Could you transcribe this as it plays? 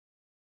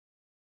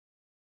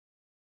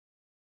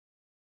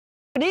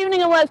Good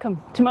evening and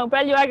welcome to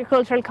Mountbellew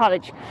Agricultural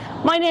College.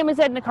 My name is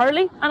Edna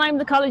Curley and I'm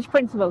the college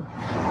principal.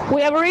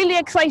 We have a really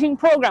exciting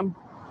programme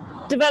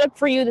developed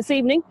for you this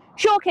evening,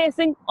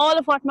 showcasing all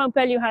of what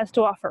Mountbellew has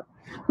to offer.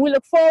 We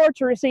look forward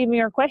to receiving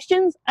your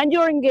questions and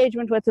your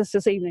engagement with us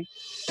this evening.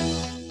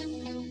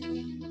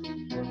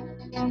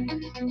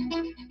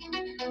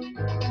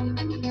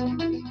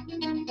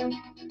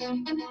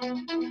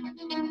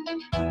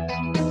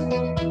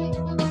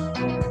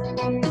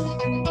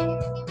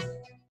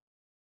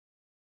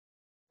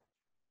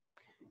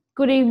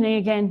 Good evening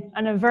again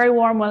and a very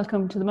warm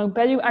welcome to the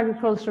Mountbellew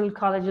Agricultural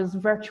College's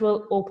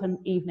virtual open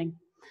evening.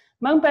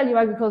 Mountbellew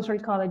Agricultural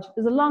College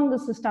is the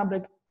longest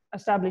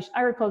established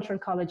agricultural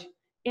college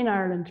in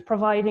Ireland,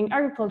 providing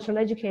agricultural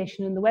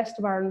education in the west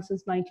of Ireland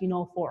since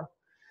 1904.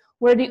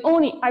 We're the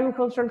only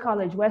agricultural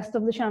college west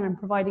of the Shannon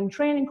providing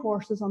training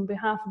courses on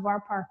behalf of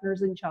our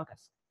partners in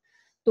Teagasc.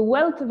 The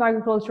wealth of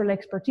agricultural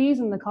expertise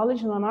in the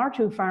college and on our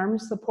two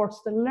farms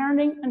supports the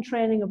learning and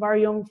training of our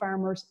young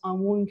farmers on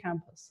one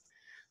campus.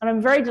 And I'm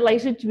very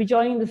delighted to be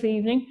joined this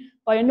evening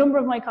by a number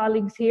of my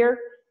colleagues here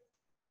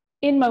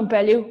in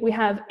Mountbellew. We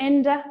have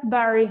Enda,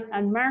 Barry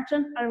and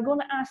Martin, and I'm going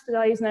to ask the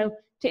guys now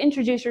to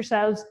introduce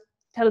yourselves,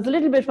 tell us a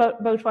little bit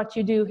about what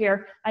you do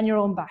here and your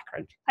own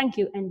background. Thank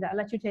you, Enda. I'll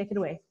let you take it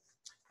away.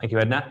 Thank you,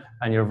 Edna,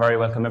 and you're very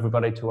welcome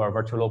everybody to our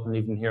virtual open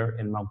evening here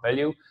in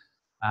Mountbellew.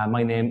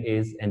 My name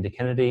is Enda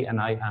Kennedy and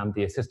I am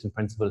the assistant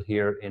principal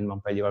here in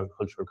Mountbellew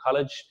Agricultural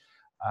College.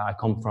 I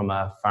come from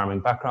a farming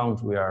background.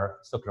 We are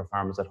suckler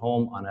farmers at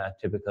home on a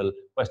typical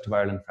West of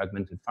Ireland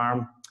fragmented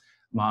farm.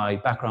 My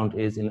background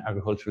is in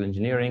agricultural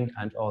engineering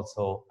and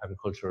also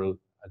agricultural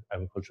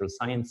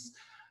science.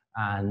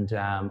 And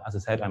as I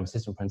said, I'm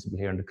assistant principal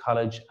here in the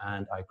college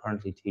and I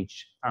currently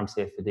teach farm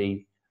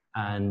safety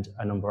and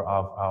a number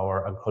of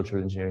our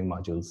agricultural engineering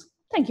modules.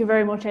 Thank you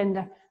very much,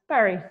 Enda.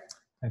 Barry.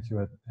 Thank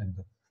you,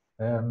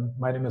 Enda.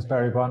 My name is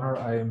Barry Bonner.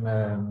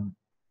 I'm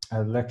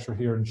a lecturer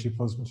here in sheep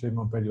husbandry in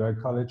Mountbellew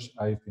Ag College.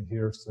 I've been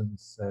here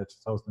since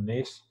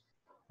 2008.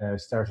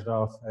 Started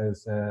off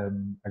as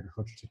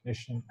agriculture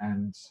technician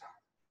and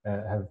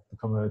have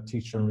become a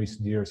teacher in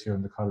recent years here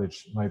in the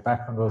college. My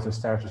background was I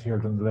started here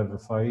doing the level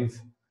 5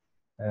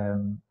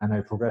 and I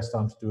progressed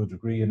on to do a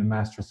degree and a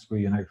master's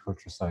degree in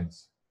agriculture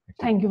science.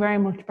 Thank you very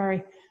much,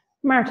 Barry.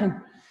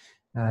 Martin.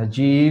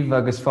 Jeev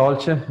agus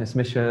fáilte, is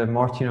mis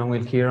Martin an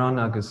bhfuil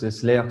Ciarán agus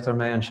is léachtar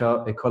mé an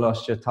seo I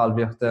coláiste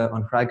talbíochta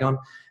an Chragan.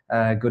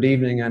 Good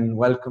evening and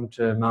welcome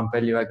to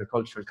Mountbellew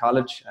Agricultural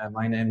College.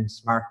 My name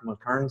is Martin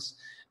Mulcairns.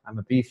 I'm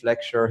a beef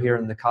lecturer here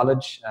in the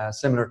college,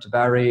 similar to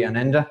Barry and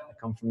Enda. I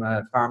come from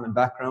a farming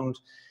background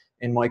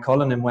in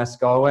Moycullen in West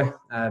Galway.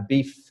 A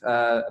beef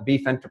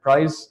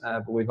enterprise,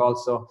 but we've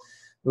also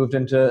moved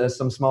into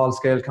some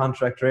small-scale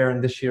contract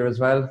rearing this year as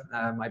well.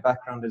 My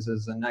background is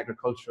as an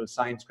agricultural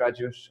science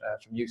graduate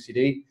from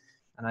UCD,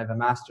 and I have a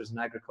master's in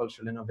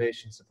agricultural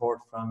innovation support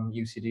from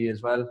UCD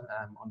as well,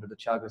 under the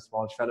Teagasc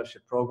Walsh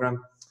Fellowship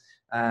Programme.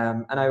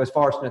 And I was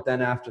fortunate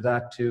then after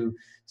that to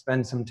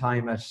spend some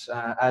time at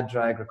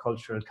Adra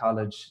Agricultural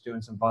College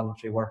doing some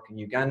voluntary work in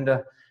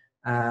Uganda.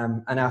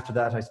 And after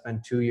that, I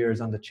spent 2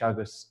 years on the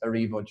Teagasc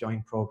Arivo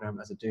joint program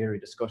as a dairy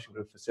discussion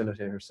group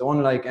facilitator. So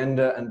unlike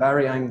Enda and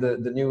Barry, I'm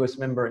the newest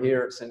member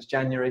here since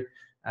January,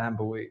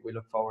 but we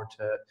look forward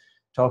to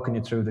talking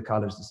you through the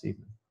college this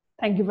evening.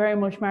 Thank you very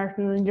much,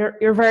 Martin, and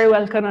you're very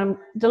welcome. I'm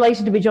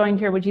delighted to be joined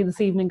here with you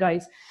this evening,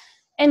 guys.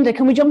 Enda,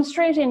 can we jump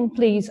straight in,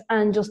 please,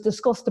 and just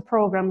discuss the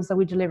programs that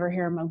we deliver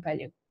here in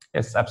Mountbellew?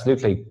 Yes,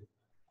 absolutely.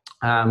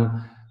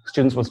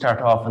 Students will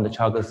start off on the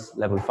Teagasc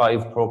Level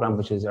 5 program,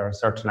 which is our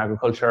Cert in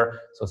Agriculture.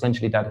 So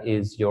essentially that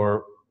is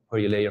where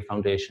you lay your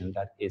foundation.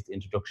 That is the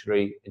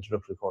introductory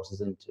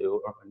courses or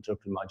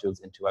introductory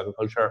modules into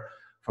agriculture.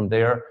 From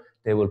there,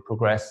 they will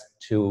progress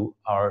to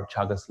our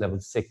Teagasc Level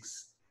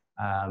 6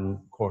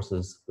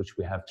 courses, which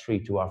we have 3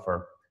 to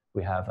offer.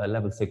 We have a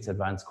Level 6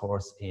 advanced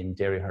course in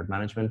dairy herd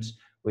management.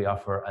 We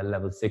offer a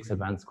Level 6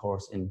 advanced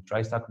course in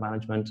dry stock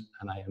management,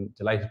 and I am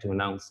delighted to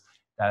announce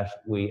that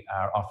we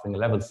are offering a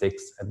Level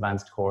 6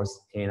 advanced course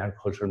in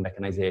agricultural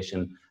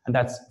mechanisation. And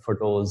that's for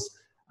those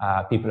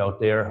people out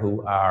there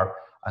who are,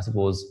 I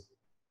suppose,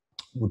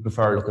 would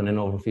prefer looking in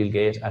overfield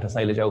gate at a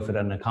silage outfit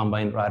and a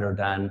combine rather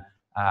than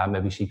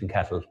maybe sheep and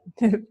cattle.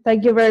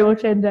 Thank you very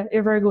much, Enda.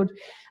 You're very good.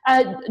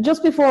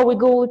 Just before we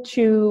go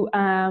to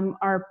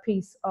our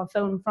piece of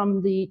film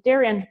from the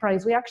Dairy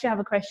Enterprise, we actually have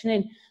a question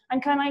in.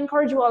 And can I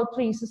encourage you all,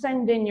 please, to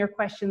send in your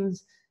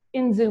questions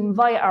in Zoom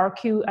via our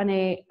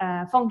Q&A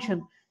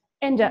function.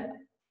 Enda,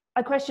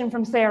 a question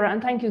from Sarah,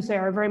 and thank you,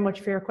 Sarah, very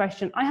much for your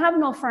question. I have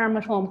no farm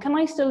at home. Can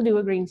I still do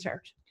a green cert?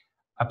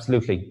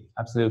 Absolutely,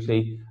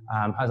 absolutely.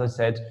 As I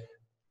said,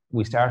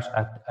 we start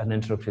at an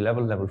introductory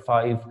level, level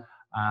 5,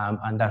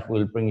 and that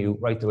will bring you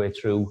right the way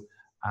through,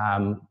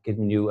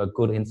 giving you a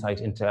good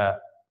insight into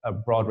a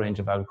broad range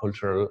of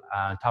agricultural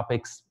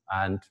topics.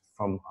 And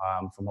from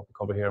what we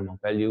cover here in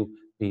Mountbellew,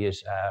 be it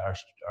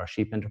our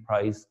sheep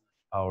enterprise,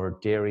 our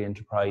dairy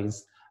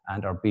enterprise,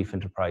 and our beef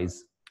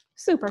enterprise.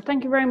 Super,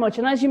 thank you very much.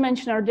 And as you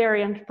mentioned, our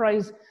dairy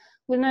enterprise,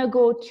 We'll now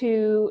go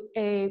to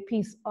a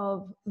piece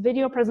of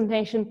video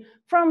presentation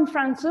from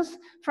Francis.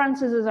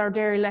 Francis is our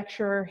dairy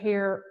lecturer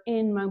here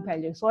in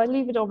Mountbellew, so I'll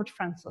leave it over to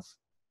Francis.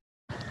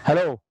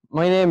 Hello,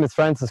 my name is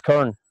Francis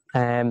Curran.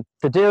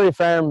 The dairy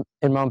farm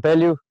in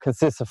Mountbellew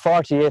consists of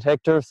 48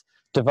 hectares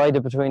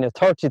divided between a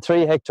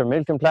 33 hectare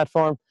milking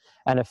platform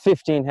and a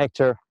 15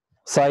 hectare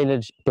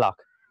silage block.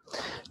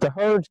 The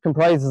herd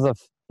comprises of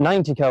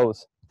 90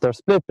 cows. They're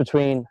split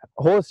between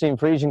Holstein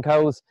Friesian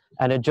cows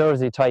and a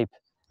Jersey type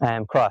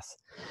cross.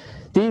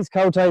 These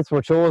cow types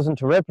were chosen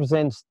to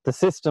represent the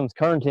systems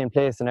currently in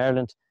place in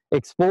Ireland,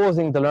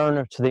 exposing the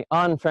learner to the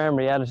on-farm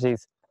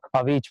realities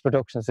of each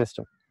production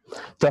system.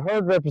 The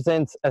herd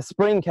represents a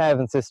spring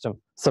calving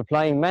system,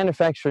 supplying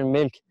manufacturing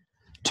milk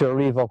to a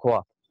Revo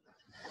co-op.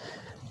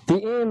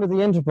 The aim of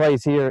the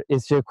enterprise here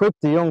is to equip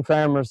the young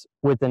farmers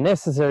with the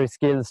necessary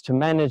skills to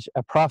manage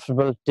a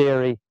profitable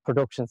dairy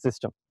production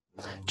system.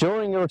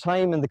 During your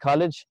time in the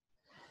college,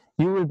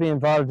 you will be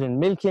involved in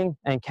milking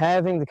and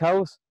calving the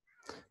cows,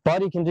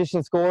 body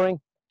condition scoring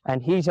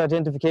and heat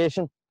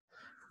identification,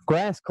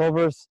 grass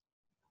covers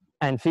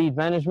and feed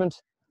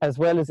management, as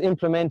well as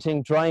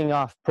implementing drying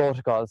off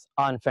protocols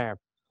on farm.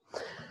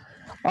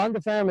 On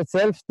the farm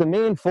itself, the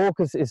main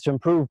focus is to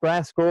improve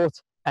grass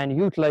growth and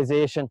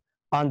utilisation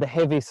on the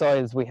heavy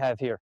soils we have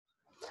here.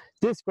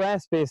 This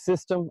grass-based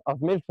system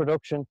of milk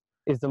production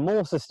is the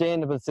most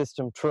sustainable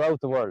system throughout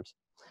the world,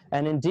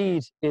 and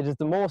indeed it is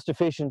the most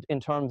efficient in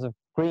terms of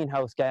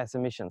greenhouse gas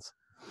emissions.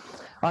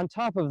 On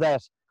top of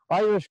that,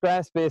 Irish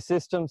grass-based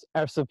systems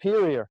are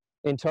superior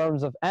in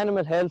terms of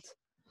animal health,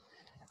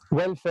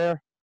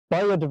 welfare,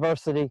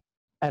 biodiversity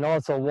and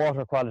also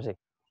water quality.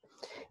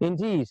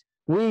 Indeed,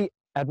 we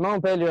at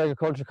Mountbellew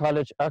Agricultural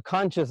College are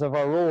conscious of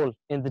our role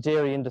in the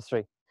dairy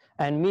industry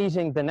and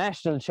meeting the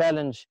national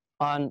challenge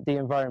on the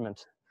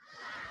environment.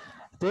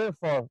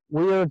 Therefore,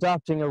 we are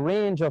adopting a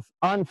range of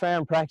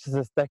on-farm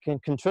practices that can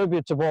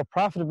contribute to both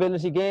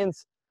profitability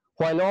gains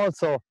while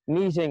also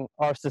meeting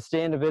our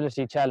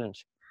sustainability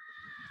challenge.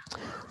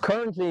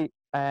 Currently,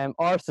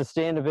 our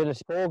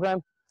sustainability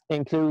program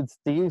includes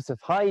the use of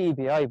high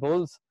EBI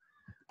bulls,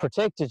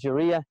 protected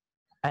urea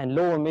and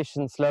low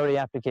emission slurry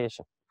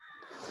application.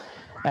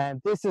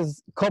 This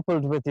is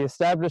coupled with the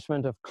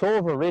establishment of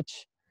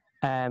clover-rich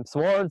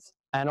swards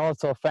and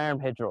also farm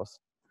hedgerows.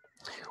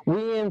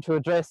 We aim to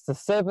address the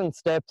 7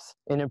 steps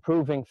in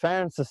improving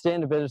farm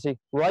sustainability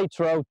right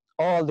throughout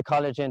all the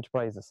college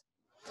enterprises.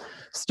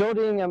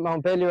 Studying at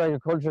Mountbellew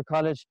Agricultural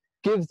College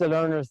gives the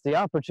learners the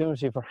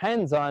opportunity for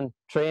hands-on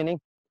training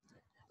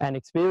and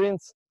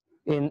experience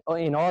in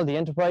all the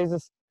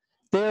enterprises,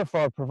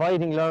 therefore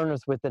providing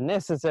learners with the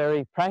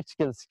necessary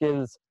practical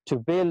skills to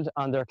build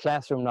on their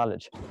classroom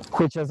knowledge,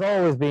 which has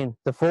always been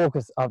the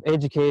focus of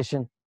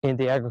education in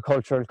the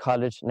Agricultural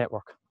College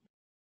network.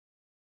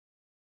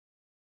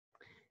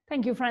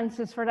 Thank you,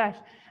 Francis, for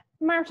that.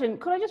 Martin,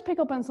 could I just pick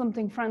up on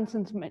something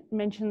Francis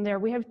mentioned there?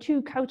 We have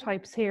 2 cow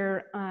types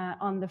here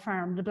on the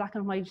farm, the black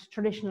and white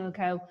traditional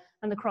cow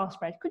and the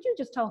crossbred. Could you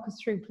just talk us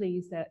through,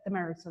 please, the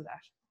merits of that?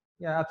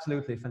 Yeah,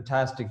 absolutely.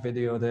 Fantastic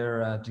video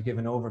there to give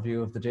an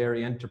overview of the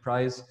dairy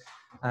enterprise.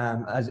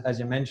 As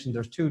you mentioned,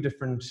 there's 2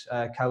 different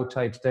cow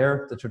types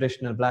there, the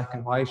traditional black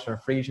and white or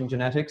Friesian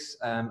genetics,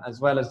 as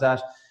well as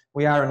that.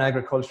 We are an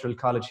agricultural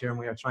college here and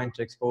we are trying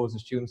to expose the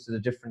students to the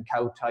different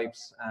cow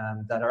types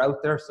that are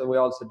out there. So we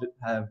also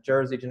have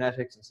Jersey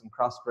genetics and some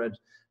crossbred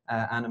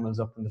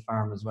animals up in the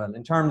farm as well.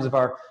 In terms of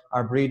our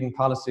breeding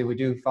policy, we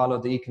do follow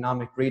the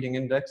economic breeding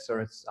index, or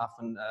it's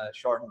often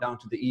shortened down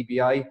to the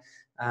EBI.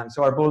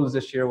 So our bulls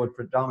this year would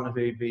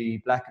predominantly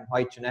be black and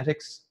white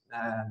genetics.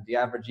 The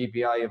average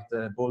EBI of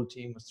the bull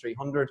team was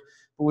 300,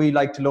 but we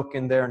like to look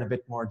in there in a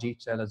bit more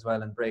detail as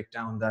well and break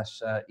down that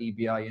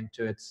EBI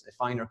into its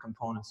finer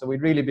components. So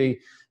we'd really be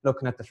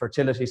looking at the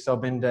fertility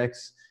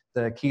sub-index,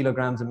 the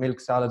kilograms of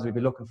milk solids. We'd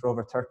be looking for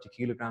over 30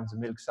 kilograms of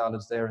milk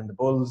solids there in the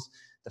bulls,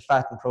 the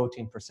fat and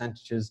protein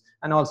percentages,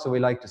 and also we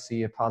like to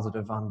see a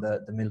positive on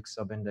the milk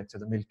sub-index or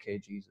the milk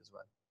kgs as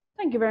well.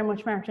 Thank you very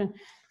much, Martin.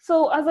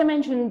 So as I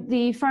mentioned,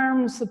 the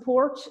farms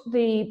support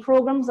the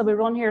programs that we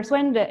run here. So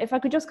Enda, if I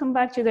could just come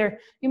back to you there,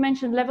 you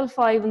mentioned level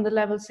 5 and the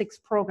level 6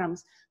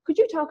 programs. Could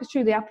you talk us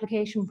through the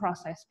application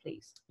process,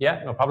 please?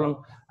 Yeah, no problem.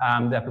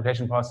 The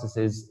application process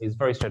is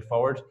very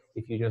straightforward.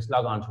 If you just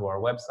log on to our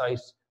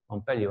website,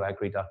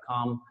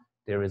 mountbellewagri.com,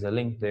 there is a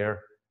link there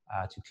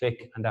to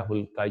click, and that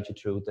will guide you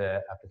through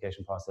the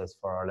application process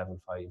for our level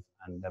 5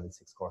 and level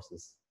 6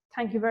 courses.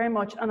 Thank you very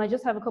much. And I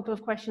just have a couple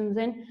of questions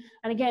in.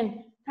 And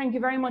again, thank you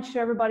very much to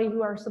everybody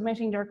who are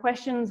submitting their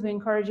questions. We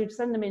encourage you to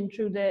send them in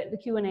through the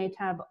Q&A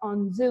tab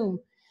on Zoom.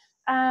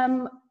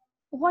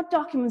 What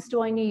documents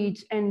do I need,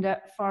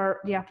 Enda,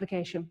 for the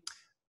application?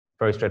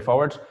 Very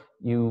straightforward.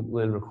 You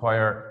will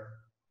require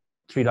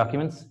 3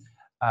 documents.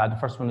 The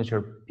first one is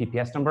your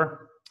PPS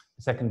number,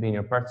 the second being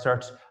your birth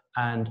cert,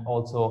 and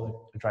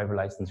also a driver's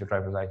license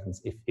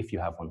if you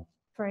have one.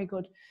 Very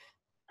good.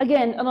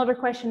 Again, another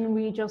question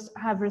we just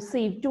have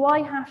received. Do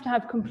I have to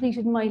have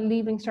completed my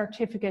leaving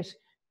certificate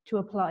to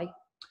apply?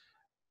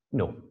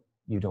 No,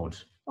 you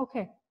don't.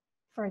 Okay,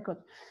 very good.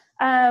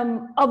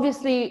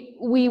 Obviously,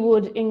 we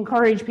would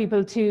encourage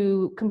people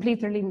to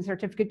complete their leaving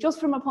certificate just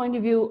from a point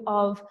of view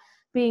of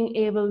being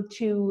able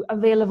to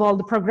avail of all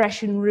the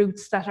progression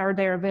routes that are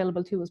there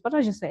available to us. But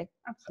as you say,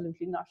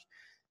 absolutely not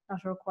a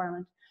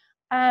requirement.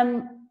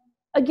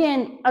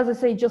 Again, as I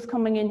say, just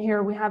coming in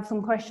here, we have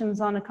some questions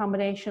on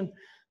accommodation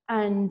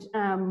and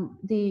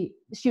the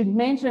student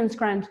maintenance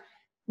grant.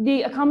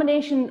 The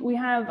accommodation, we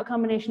have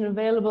accommodation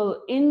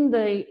available in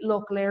the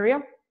local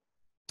area.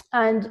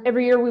 And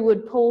every year we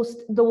would post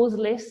those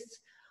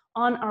lists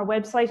on our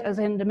website, as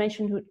I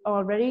mentioned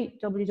already,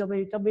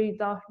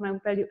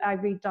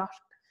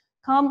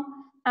 www.mountbellewagri.com.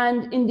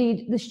 And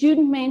indeed, the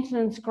student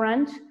maintenance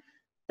grant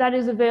that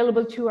is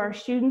available to our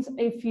students,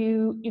 if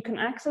you can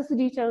access the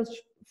details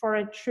for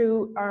it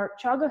through our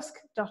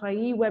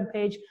teagasc.ie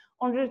webpage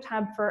under the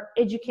tab for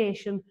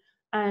education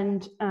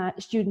and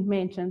student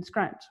maintenance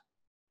grant.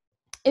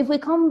 If we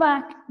come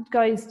back,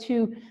 guys,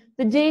 to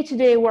the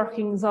day-to-day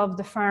workings of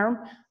the farm,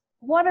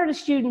 what are the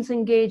students'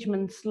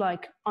 engagements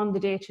like on the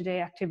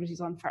day-to-day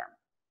activities on farm?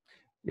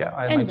 Yeah,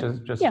 I might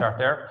just start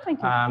there.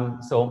 Thank you.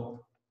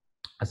 So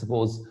I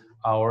suppose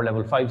our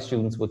level 5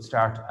 students would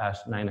start at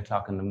 9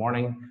 o'clock in the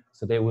morning.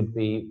 So they would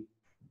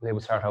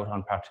start out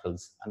on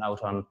practicals and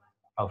out on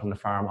the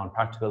farm on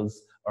practicals,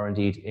 or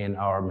indeed in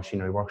our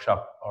machinery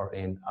workshop, or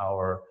in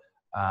our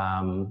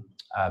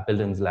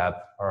buildings lab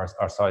or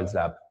our soils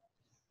lab.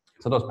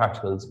 So those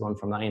practicals run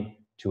from 9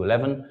 to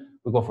 11.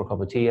 We go for a cup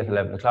of tea at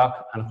 11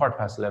 o'clock, and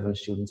 11:15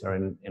 students are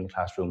in the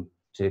classroom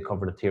to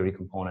cover the theory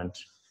component.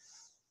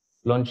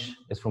 Lunch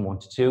is from 1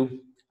 to 2,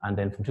 and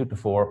then from 2 to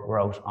 4,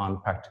 we're out on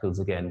practicals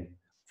again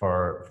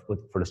for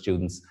the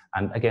students.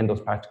 And again,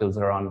 those practicals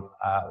are on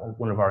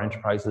one of our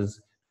enterprises.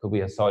 It could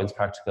be a soils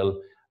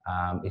practical,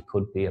 it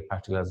could be a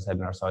practical, as I said,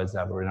 in our soils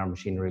lab or in our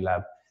machinery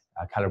lab,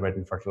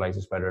 calibrating fertilizer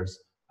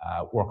spreaders,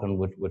 working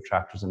with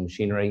tractors and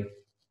machinery.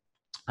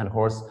 And of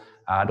course,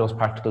 those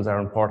practicals are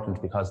important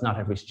because not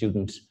every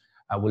student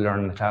will learn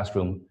in the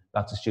classroom.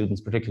 Lots of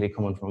students, particularly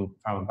coming from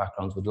farming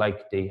backgrounds, would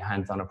like the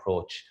hands-on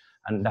approach,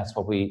 and that's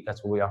what we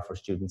offer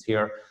students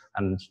here.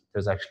 And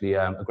there's actually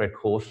a great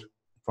quote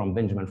from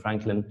Benjamin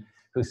Franklin,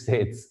 who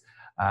states,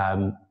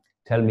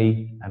 "Tell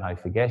me and I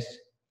forget,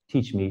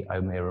 teach me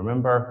I may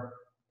remember,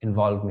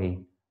 involve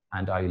me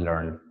and I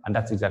learn." And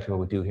that's exactly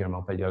what we do here at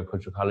Mountbellew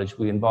Agricultural College.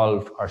 We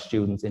involve our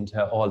students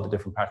into all the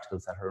different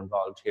practicals that are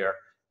involved here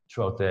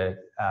throughout the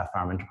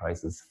farm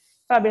enterprises.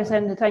 Fabulous,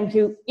 Enda. Thank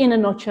you. In a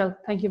nutshell,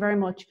 thank you very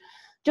much.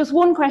 Just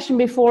one question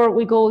before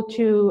we go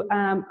to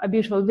a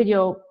beautiful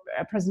video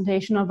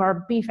presentation of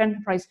our beef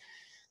enterprise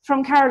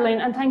from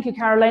Caroline. And thank you,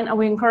 Caroline, and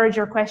we encourage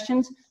your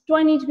questions. Do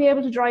I need to be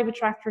able to drive a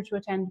tractor to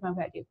attend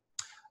Mountbellew?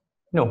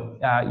 No,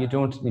 you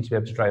don't need to be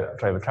able to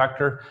drive a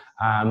tractor.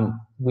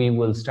 We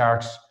will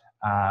start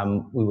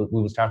we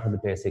will start with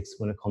the basics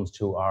when it comes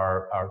to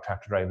our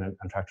tractor driving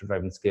and tractor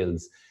driving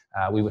skills.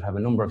 We would have a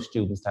number of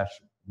students that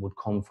would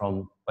come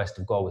from west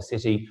of Galway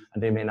City,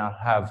 and they may not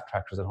have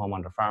tractors at home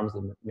on their farms.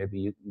 They may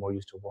be more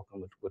used to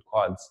working with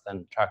quads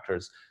than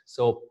tractors.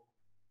 So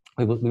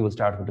we will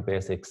start with the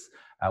basics.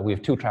 We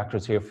have 2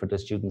 tractors here for the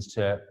students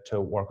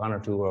to work on, or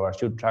 2 of our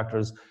student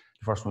tractors.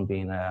 The first one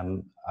being,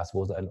 I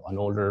suppose, an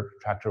older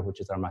tractor, which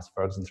is our Massey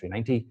Ferguson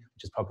 390,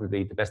 which is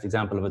probably the best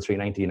example of a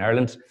 390 in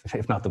Ireland,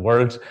 if not the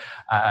world.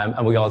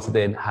 And we also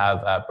then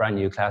have a brand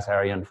new class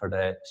Arian for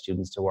the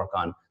students to work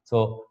on.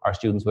 So our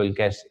students will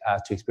get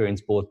to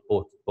experience both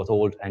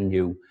old and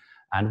new.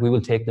 And we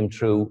will take them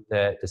through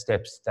the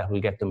steps that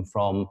will get them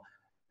from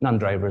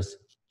non-drivers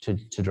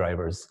to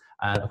drivers.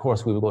 And of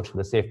course, we will go through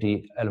the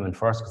safety element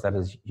first, because that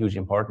is hugely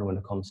important when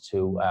it comes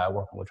to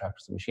working with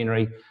tractors and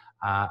machinery.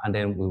 And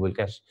then we will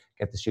get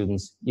the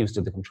students used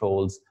to the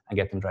controls and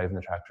get them driving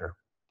the tractor.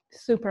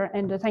 Super,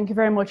 Enda. Thank you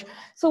very much.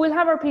 So we'll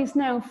have our piece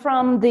now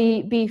from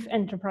the beef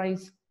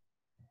enterprise.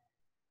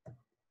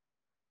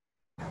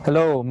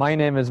 Hello, my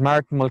name is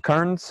Martin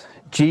Mulkerns.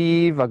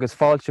 Jeev agus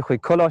fáilte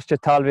chuig coláiste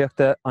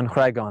talmhaíochta an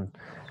Chraigán.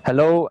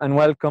 Hello and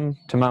welcome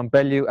to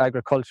Mountbellew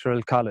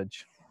Agricultural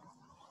College.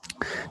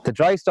 The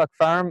dry stock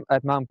farm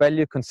at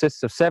Mountbellew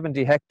consists of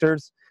 70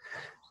 hectares,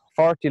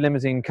 40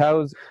 limousine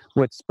cows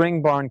with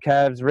spring-born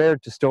calves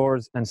reared to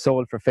stores and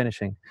sold for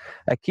finishing.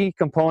 A key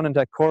component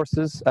at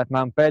courses at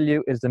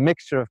Mountbellew is the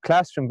mixture of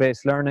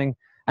classroom-based learning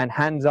and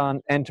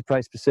hands-on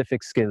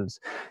enterprise-specific skills.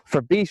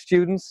 For beef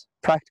students,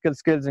 practical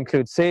skills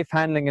include safe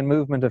handling and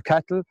movement of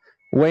cattle,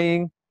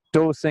 weighing,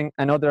 dosing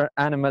and other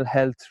animal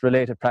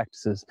health-related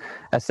practices,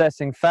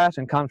 assessing fat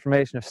and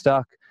conformation of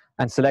stock,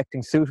 and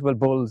selecting suitable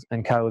bulls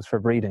and cows for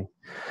breeding.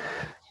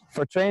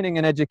 For training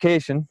and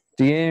education,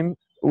 the aim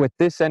with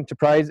this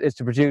enterprise is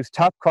to produce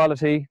top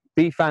quality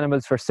beef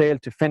animals for sale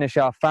to finish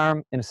off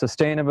farm in a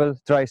sustainable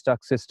dry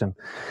stock system.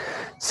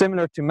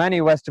 Similar to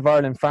many West of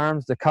Ireland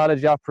farms, the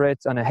college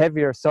operates on a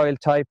heavier soil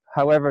type.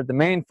 However, the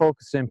main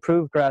focus is to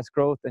improve grass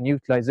growth and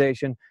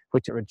utilisation,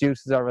 which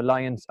reduces our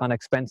reliance on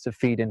expensive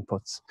feed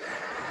inputs.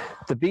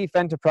 The beef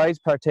enterprise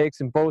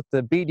partakes in both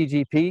the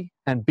BDGP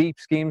and BEEP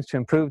schemes to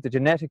improve the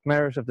genetic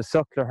merit of the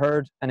suckler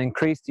herd and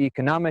increase the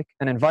economic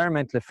and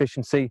environmental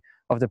efficiency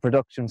of the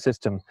production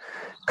system.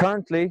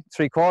 Currently,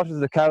 3/4 of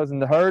the cows in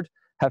the herd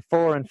have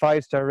 4- and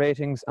 5-star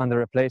ratings on the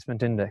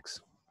replacement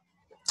index.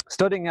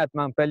 Studying at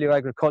Mountbellew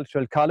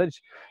Agricultural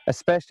College,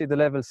 especially the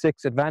Level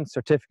 6 Advanced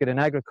Certificate in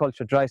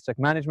Agriculture Dry Stock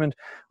Management,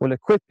 will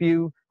equip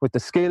you with the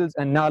skills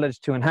and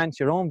knowledge to enhance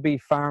your own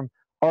beef farm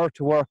or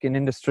to work in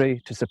industry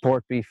to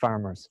support beef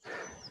farmers.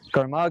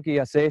 Gormagi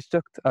as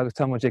éisteacht agus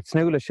tamuidig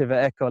snúla siva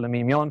echo la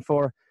mimion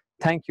for.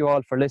 Thank you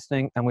all for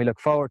listening, and we look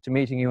forward to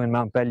meeting you in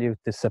Mountbellew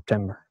this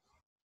September.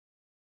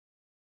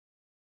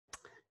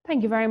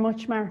 Thank you very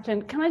much,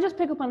 Martin. Can I just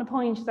pick up on a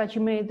point that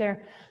you made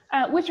there?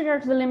 With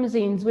regard to the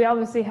limousines, we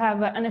obviously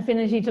have an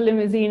affinity to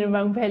limousine in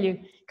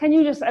Mountbellew. Can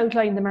you just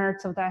outline the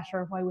merits of that,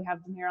 or why we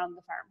have them here on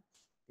the farm?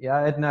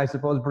 Yeah, Edna, I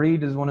suppose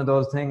breed is one of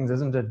those things,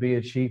 isn't it? Be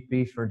it sheep,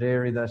 beef or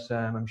dairy, that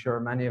I'm sure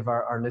many of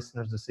our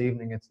listeners this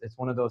evening, it's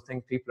one of those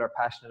things people are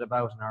passionate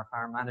about, and our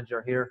farm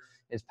manager here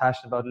is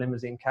passionate about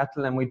limousine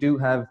cattle. And we do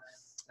have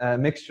a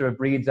mixture of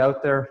breeds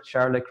out there: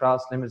 Charolais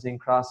Cross, Limousine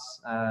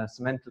Cross,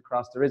 Simmental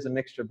Cross. There is a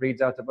mixture of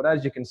breeds out there, but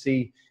as you can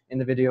see in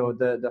the video,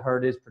 the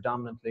herd is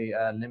predominantly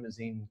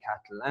limousine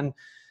cattle, and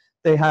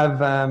they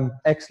have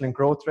excellent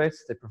growth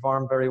rates. They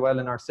perform very well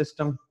in our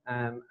system,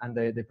 and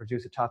they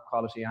produce a top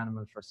quality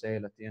animal for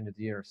sale at the end of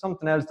the year.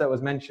 Something else that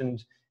was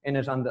mentioned in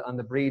it on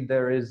the breed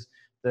there is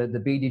the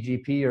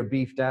BDGP, or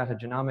Beef Data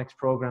Genomics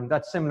program.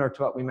 That's similar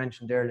to what we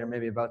mentioned earlier,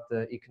 maybe about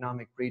the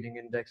economic breeding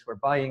index. We're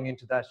buying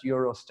into that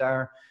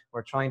Eurostar.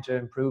 We're trying to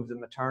improve the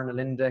maternal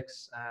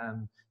index.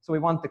 So we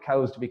want the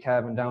cows to be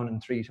calving down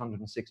in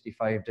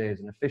 365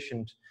 days, an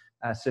efficient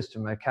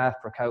system, a calf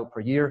per cow per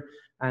year.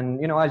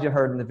 And, you know, as you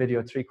heard in the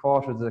video,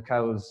 3/4 of the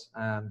cows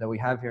that we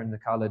have here in the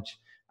college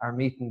are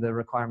meeting the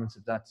requirements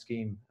of that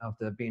scheme, of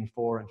the being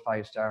 4- and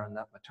 5-star on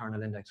that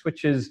maternal index,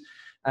 which is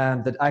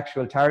the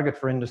actual target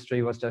for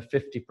industry was to have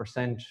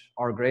 50%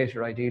 or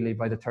greater, ideally,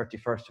 by the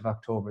 31st of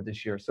October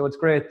this year. So it's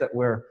great that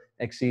we're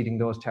exceeding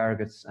those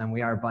targets, and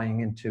we are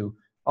buying into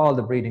all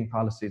the breeding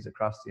policies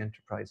across the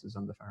enterprises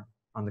on the farm,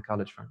 on the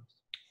college farms.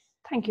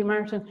 Thank you,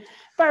 Martin.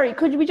 Barry,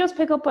 could we just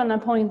pick up on a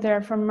point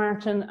there from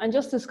Martin and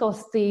just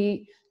discuss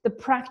the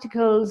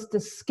practicals, the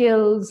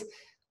skills,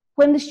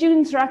 when the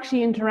students are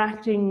actually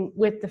interacting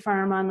with the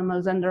farm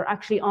animals and they're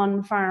actually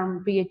on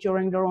farm, be it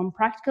during their own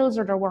practicals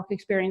or their work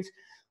experience,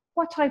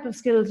 what type of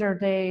skills are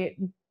they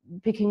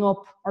picking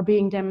up or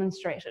being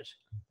demonstrated?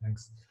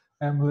 Thanks.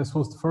 Well, I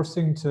suppose the first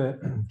thing to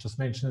just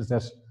mention is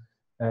that,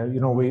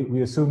 you know,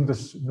 we assume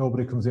that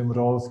nobody comes in with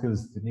all the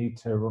skills they need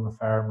to run a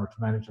farm or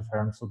to manage a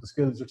farm. So the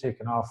skills are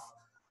taken off,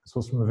 I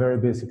suppose, from a very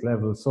basic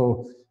level.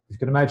 So you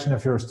can imagine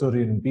if you're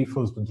studying beef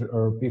husbandry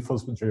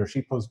or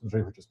sheep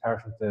husbandry, which is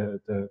part of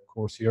the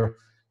course here,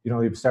 you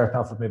know, you'd be starting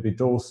off with maybe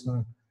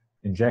dosing,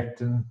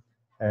 injecting,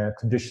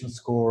 condition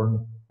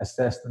scoring,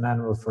 assessing an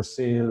animal for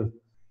sale,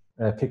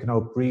 picking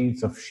out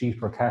breeds of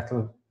sheep or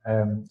cattle.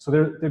 So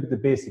they're the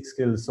basic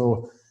skills.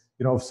 So,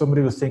 you know, if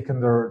somebody was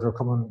thinking they're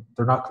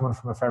not coming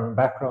from a farming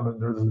background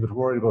and they're a little bit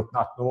worried about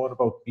not knowing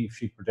about beef,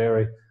 sheep or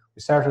dairy,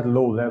 we start at a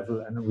low level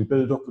and then we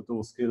build up with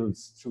those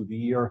skills through the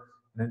year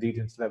and indeed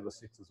into level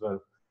 6 as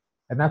well.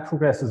 And that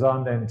progresses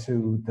on then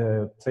to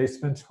the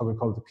placement, what we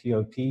call the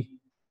PLP.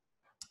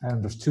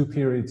 And there's 2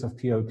 periods of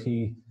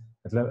PLP,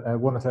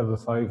 one at level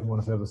 5 and one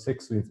at level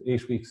 6. We have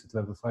 8 weeks at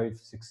level 5,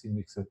 16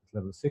 weeks at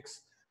level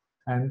 6.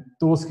 And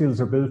those skills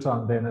are built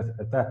on then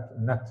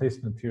in that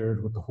placement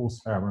period with the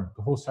host farmer.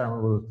 The host farmer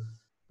will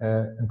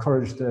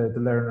encourage the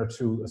learner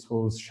to, I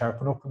suppose,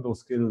 sharpen up on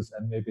those skills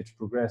and maybe to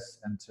progress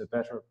and to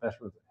better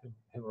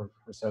him or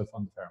herself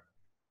on the farm.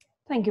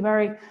 Thank you,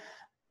 Barry.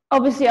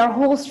 Obviously, our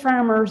host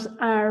farmers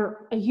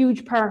are a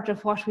huge part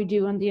of what we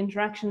do, and the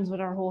interactions with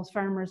our host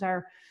farmers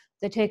are,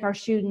 they take our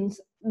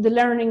students. The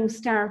learning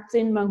starts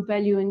in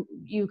Mountbellew, and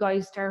you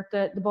guys start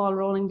the ball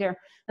rolling there,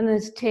 and then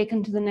it's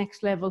taken to the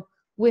next level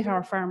with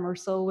our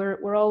farmers. So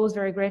we're always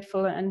very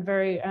grateful and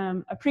very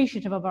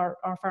appreciative of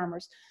our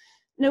farmers.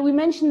 Now, we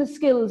mentioned the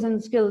skills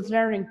and skills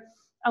learning,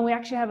 and we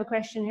actually have a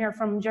question here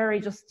from Jerry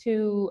just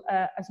to,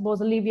 I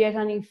suppose, alleviate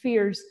any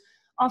fears.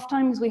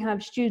 Oftentimes we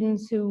have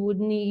students who would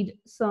need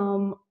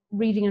some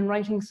reading and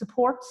writing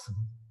supports.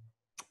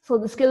 So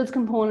the skills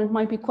component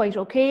might be quite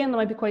okay and they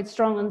might be quite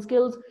strong on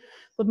skills,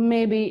 but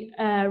maybe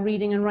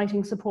reading and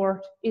writing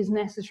support is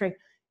necessary.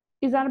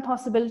 Is that a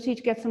possibility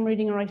to get some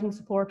reading and writing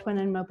support when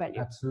in Mountbellew?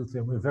 Absolutely,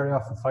 and we very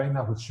often find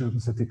that with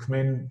students that they come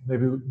in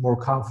maybe more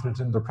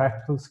confident in their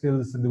practical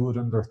skills than they would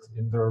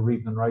in their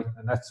reading and writing,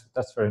 and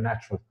that's very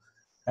natural.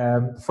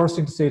 The first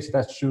thing to say to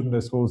that student, I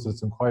suppose,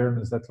 that's inquiring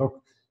is that,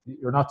 look,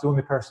 you're not the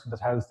only person that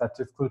has that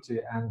difficulty,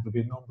 and there'll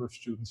be a number of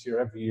students here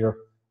every year,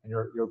 and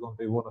you're going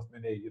to be one of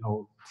many, you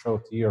know,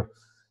 throughout the year.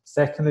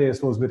 Secondly, I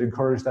suppose we'd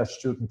encourage that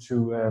student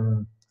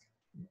to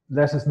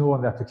let us know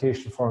on the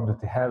application form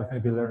that they have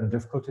maybe learning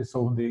difficulties.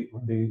 So when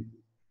they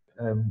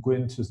go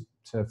in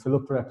to fill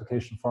up their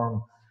application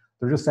form,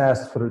 they're just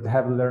asked whether they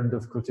have a learning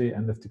difficulty,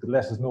 and if they could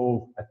let us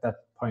know at that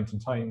point in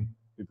time,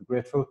 we'd be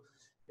grateful.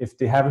 If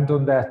they haven't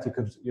done that, they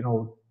could, you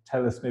know,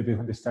 tell us maybe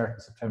when they start in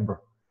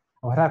September.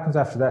 And what happens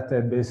after that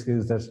then basically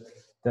is that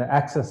the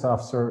access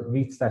officer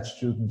meets that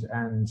student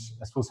and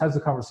I suppose has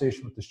a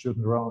conversation with the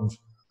student around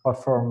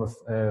what form of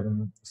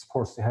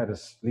supports they had at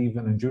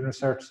leaving and junior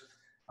cert,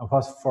 and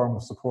what form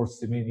of supports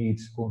they may need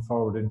going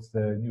forward into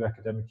the new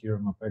academic year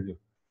in Mountbellew.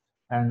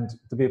 And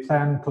there'll be a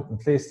plan put in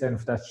place then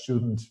for that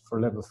student for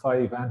level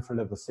 5 and for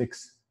level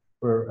 6,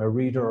 where a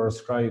reader or a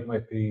scribe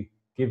might be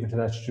given to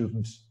that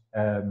student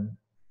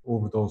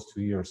over those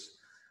 2 years.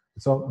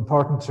 It's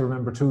important to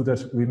remember too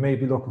that we may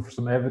be looking for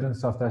some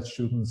evidence of that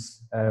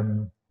student's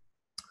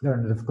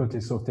learning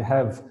difficulties. So if they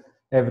have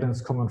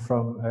evidence coming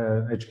from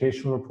an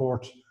educational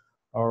report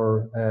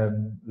or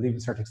Leaving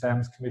Cert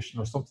Exams Commission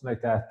or something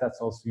like that, that's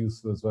also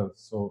useful as well.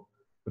 So,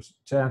 but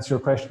to answer your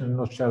question in a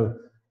nutshell,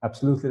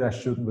 absolutely that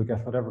student will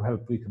get whatever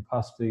help we can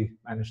possibly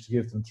manage to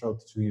give them throughout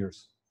the 2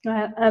 years.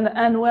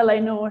 And well, I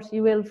know it,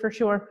 you will for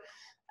sure.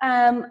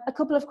 A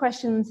couple of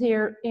questions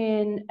here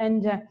in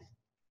Enda.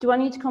 Do I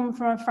need to come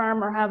from a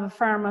farm or have a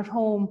farm at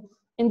home?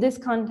 In this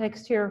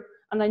context here,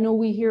 and I know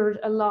we hear it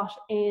a lot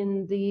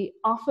in the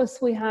office,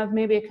 we have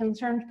maybe a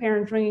concerned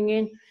parent ringing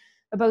in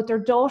about their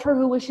daughter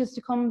who wishes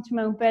to come to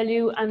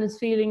Mountbellew and is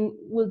feeling,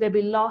 will they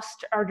be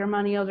lost? Are there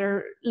many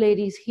other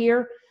ladies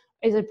here?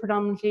 Is it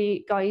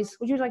predominantly guys?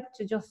 Would you like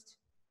to just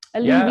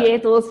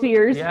alleviate those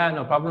fears? Yeah,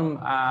 no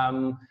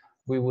problem.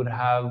 We would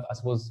have, I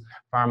suppose,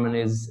 farming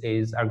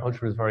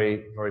agriculture is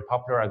very, very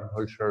popular.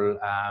 Agricultural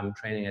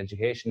training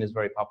education is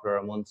very popular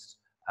amongst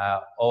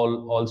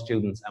all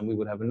students, and we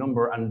would have a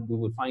number, and we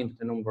would find that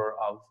the number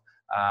of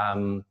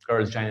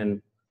girls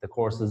joining the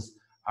courses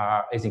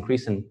is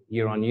increasing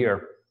year on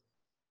year.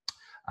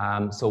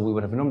 So we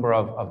would have a number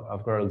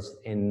of girls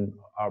in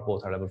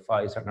both our level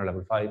 5, certainly our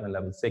level 5 and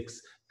level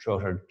 6,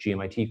 throughout our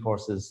GMIT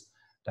courses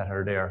that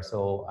are there.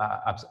 So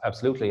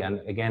absolutely,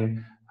 and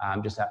again,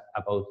 just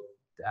about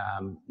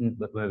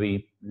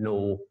maybe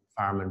no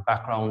farming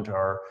background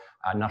or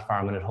not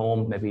farming at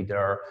home. Maybe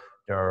their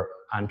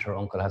aunt or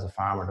uncle has a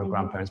farm, or their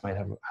grandparents might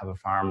have a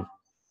farm.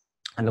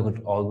 And look,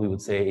 at all we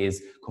would say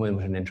is come in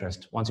with an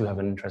interest. Once you have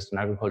an interest in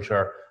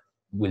agriculture,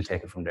 we'll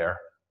take it from there.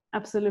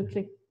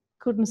 Absolutely.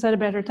 Couldn't have said it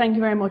better. Thank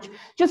you very much.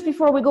 Just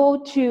before we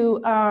go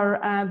to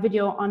our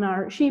video on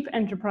our sheep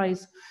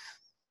enterprise,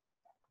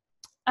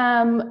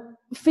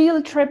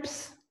 field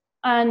trips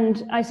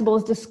and I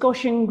suppose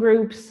discussion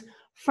groups,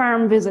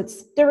 farm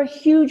visits, they're a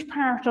huge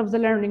part of the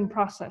learning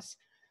process.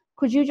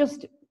 Could you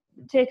just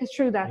take us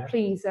through that,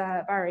 please,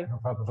 Barry? No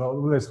problem at all.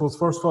 Well, I suppose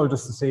first of all,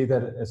 just to say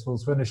that I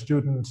suppose when a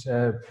student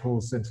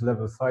goes into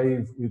level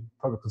 5, we'd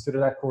probably consider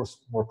that course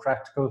more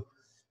practical.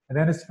 And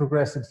then as you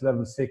progress into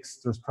level 6,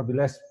 there's probably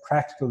less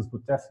practicals,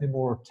 but definitely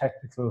more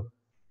technical,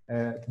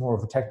 more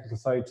of a technical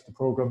side to the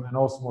program, and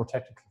also more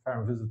technical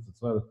farm visits as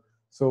well.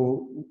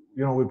 So,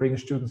 you know, we bring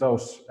students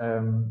out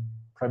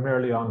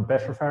primarily on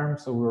better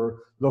farms. So we're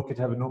lucky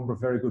to have a number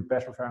of very good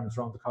better farms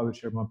around the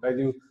college here in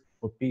Mountbellew,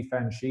 both beef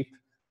and sheep.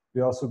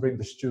 We also bring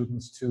the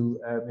students to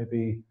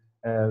maybe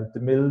the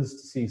mills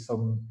to see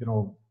some, you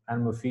know,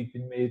 animal feed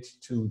being made,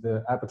 to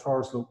the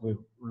abattoirs. Look, we're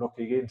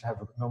lucky again to have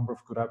a number of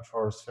good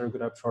abattoirs, very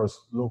good abattoirs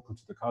local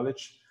to the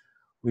college.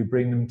 We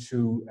bring them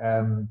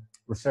to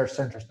research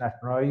centres in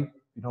Athenry.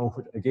 You know,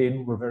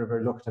 again, we're very,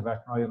 very lucky to have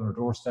Athenry on our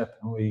doorstep,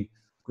 and we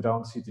go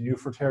down to see the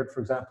Newford herd, for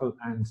example,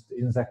 and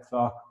the Inzac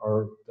flock,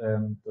 or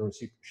the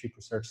sheep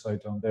research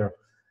site down there.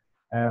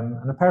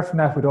 And apart from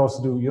that, we'd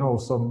also do, you know,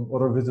 some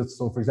other visits.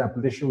 So, for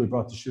example, this year we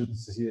brought the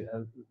students to see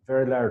a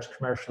very large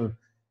commercial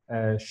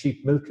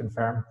sheep milking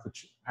farm,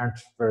 which aren't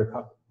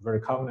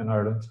very common in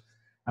Ireland.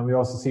 And we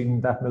also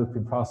seen that milk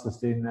being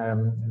processed in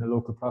a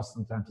local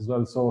processing plant as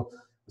well. So,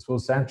 I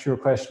suppose to answer your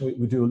question,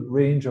 we do a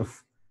range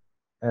of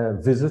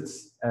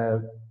visits,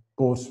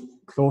 both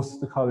close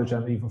to the college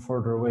and even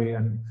further away.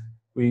 And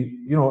we,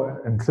 you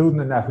know, including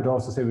in that, we'd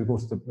also say we go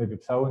to maybe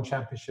ploughing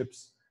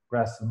championships,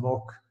 grass and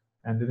muck,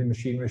 and any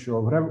machinery show,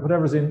 or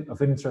whatever's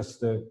of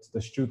interest to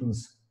the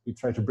students. We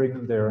try to bring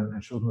them there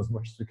and show them as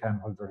much as we can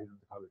while they're here in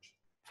the college.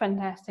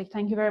 Fantastic,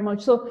 thank you very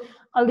much. So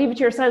I'll leave it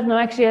to yourself now,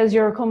 actually, as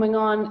you're coming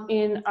on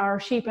in our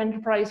sheep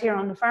enterprise here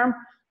on the farm,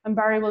 and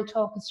Barry will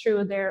talk us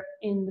through there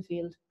in the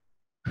field.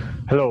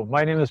 Hello,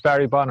 my name is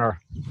Barry Bonner.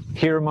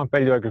 Here in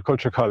Mountbellew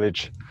Agriculture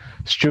College,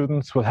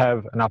 students will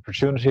have an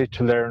opportunity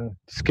to learn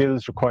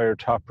skills required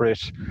to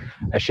operate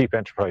a sheep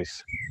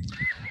enterprise.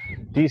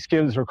 These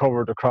skills are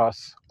covered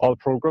across all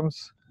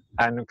programs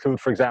and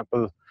include, for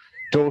example,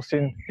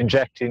 dosing,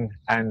 injecting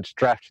and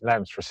drafting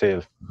lambs for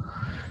sale.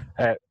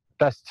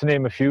 That's to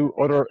name a few.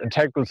 Other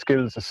integral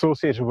skills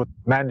associated with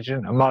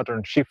managing a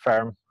modern sheep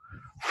farm,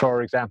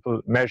 for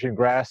example, measuring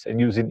grass and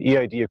using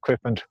EID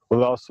equipment,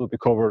 will also be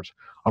covered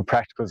on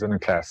practicals and in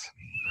class.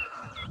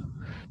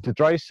 The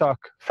dry stock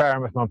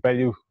farm at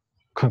Mountbellew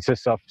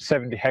consists of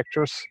 70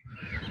 hectares,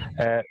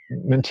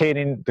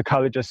 maintaining the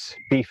college's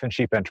beef and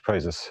sheep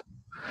enterprises.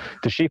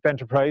 The sheep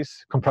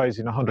enterprise,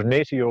 comprising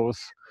 180 ewes,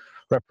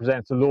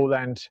 represents a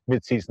lowland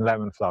mid-season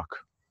lambing flock.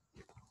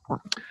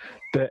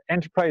 The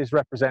enterprise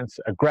represents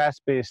a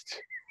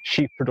grass-based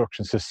sheep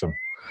production system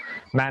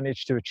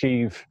managed to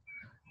achieve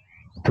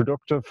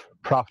productive,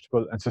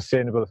 profitable and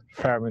sustainable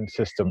farming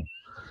system.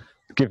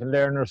 giving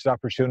learners the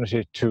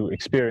opportunity to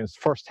experience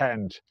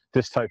firsthand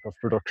this type of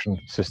production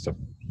system.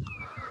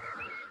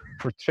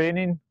 For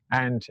training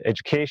and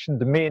education,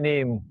 the main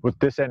aim with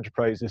this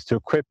enterprise is to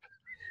equip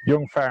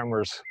young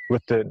farmers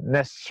with the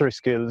necessary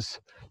skills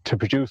to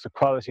produce a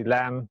quality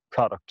lamb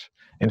product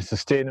in a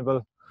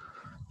sustainable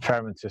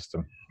farming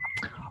system.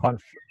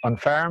 On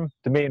farm,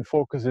 the main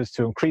focus is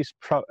to increase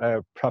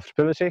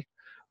profitability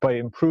by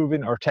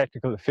improving our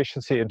technical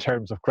efficiency in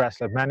terms of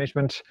grassland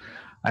management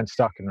and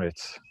stocking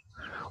rates.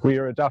 We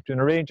are adopting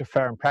a range of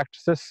farm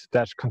practices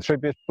that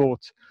contribute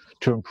both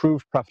to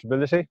improved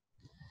profitability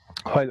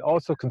while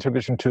also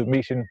contributing to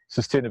meeting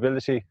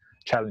sustainability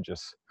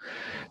challenges.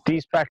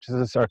 These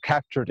practices are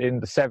captured in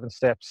the 7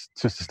 steps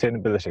to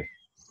sustainability.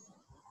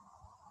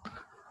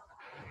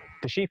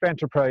 The sheep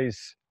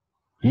enterprise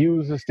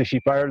uses the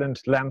Sheep Ireland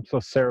Lamb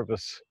Plus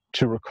service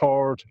to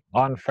record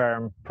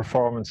on-farm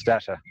performance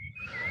data,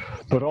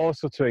 but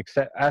also to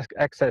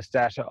access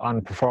data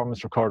on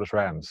performance recorded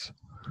rams.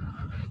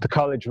 The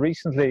college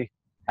recently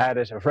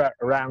added a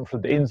ram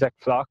from the Teagasc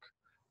flock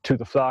to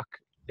the flock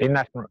in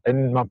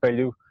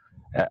Mountbellew,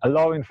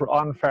 allowing for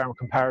on-farm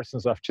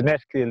comparisons of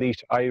genetically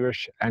elite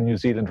Irish and New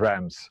Zealand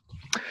rams.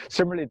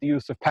 Similarly, the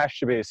use of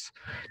pasture base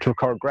to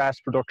record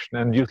grass production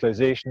and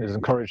utilisation is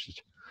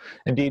encouraged.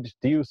 Indeed,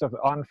 the use of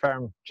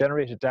on-farm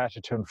generated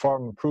data to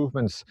inform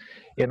improvements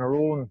in our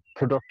own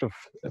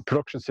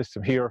production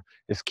system here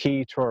is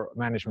key to our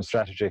management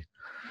strategy.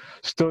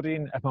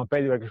 Studying at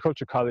Mountbellew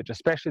Agricultural College,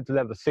 especially the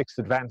level 6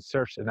 advanced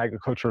cert in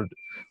agriculture,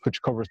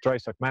 which covers dry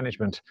stock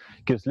management,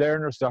 gives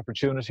learners the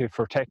opportunity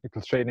for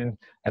technical training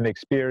and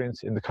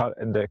experience in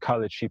the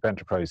college sheep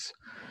enterprise.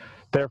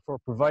 Therefore,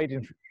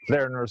 providing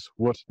learners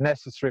with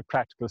necessary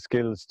practical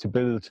skills to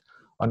build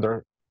on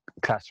their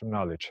classroom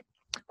knowledge,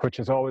 which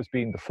has always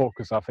been the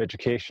focus of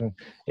education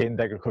in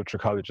the Agricultural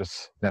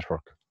Colleges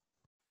network.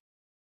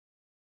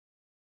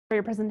 For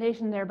your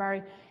presentation there,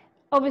 Barry.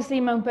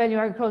 Obviously, Mountbellew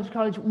Agricultural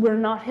College, we're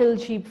not hill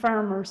sheep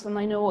farmers, and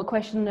I know a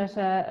question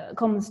that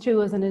comes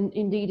to us, and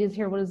indeed is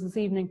here with us this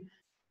evening,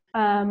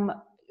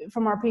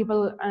 from our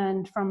people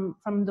and from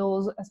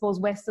those, I suppose,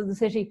 west of the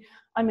city.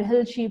 I'm a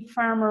hill sheep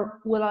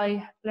farmer. Will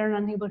I learn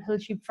anything about hill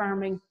sheep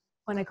farming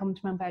when I come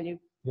to Mountbellew?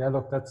 Yeah,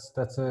 look,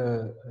 that's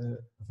a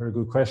very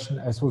good question.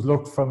 I suppose,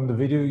 look, from the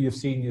video you've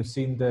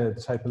seen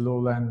the type of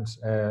lowland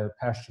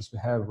pastures we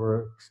have.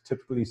 We're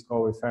typically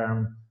Galway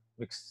farm,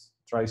 mixed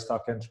dry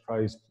stock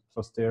enterprise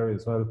plus dairy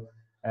as well.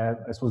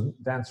 I suppose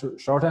the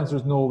short answer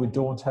is no, we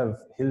don't have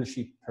hill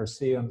sheep per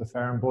se on the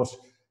farm, but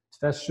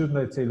that shouldn't,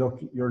 I'd say, look,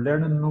 you're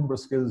learning a number of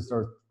skills that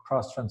are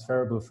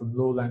cross-transferable from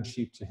lowland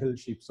sheep to hill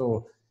sheep.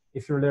 So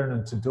if you're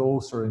learning to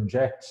dose or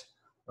inject,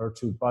 or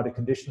to body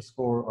condition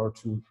score, or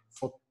to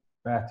foot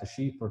bath a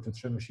sheep, or to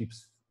trim a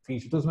sheep's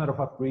feet, it doesn't matter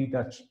what breed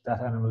that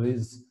animal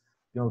is.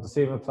 You know, the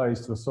same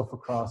applies to a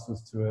Suffolk cross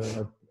as to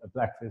a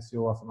blackface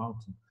Yo off a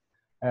mountain.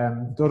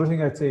 The other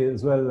thing I'd say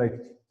as well, like,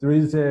 there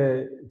is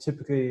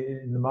typically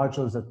in the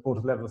modules at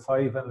both level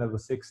 5 and level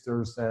 6,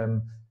 there's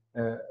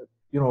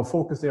you know, a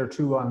focus there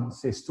too on,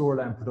 say, store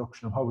lamb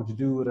production, and how would you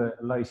do with a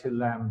light hill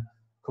lamb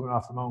coming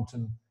off a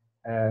mountain,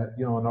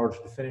 you know, in order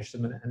to finish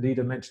them. And indeed,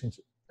 I mentioned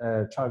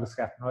Teagasc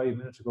a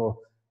minute ago.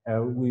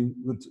 We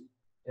would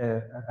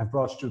have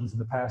brought students in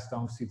the past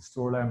down to see the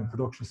store lamb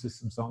production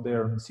systems down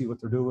there and see what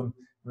they're doing.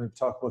 And we've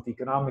talked about the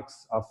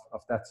economics of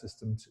that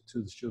system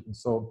to the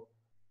students. So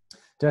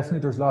definitely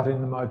there's a lot in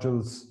the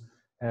modules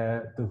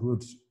that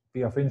would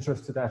be of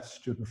interest to that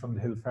student from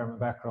the hill farming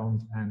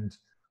background, and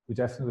we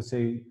definitely would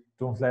say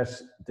don't let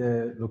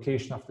the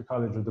location of the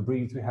college or the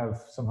breeds we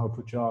have somehow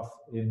put you off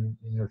in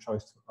your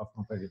choice of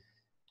Mountbellew.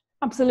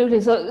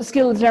 Absolutely. So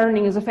skills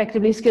learning is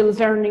effectively skills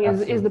learning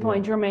is the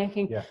point you're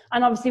making. Yeah.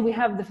 And obviously we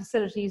have the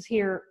facilities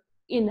here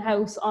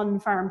in-house on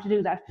farm to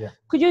do that. Yeah.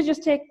 Could you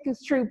just take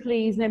us through,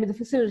 please, maybe the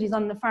facilities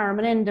on the farm,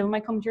 and then we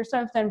might come to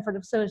yourself then for the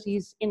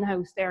facilities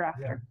in-house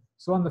thereafter. Yeah.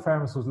 So on the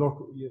farms,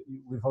 look,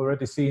 we've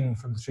already seen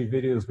from the 3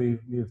 videos,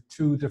 we have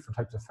 2 different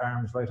types of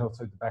farms right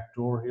outside the back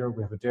door here.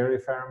 We have a dairy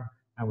farm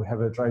and we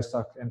have a dry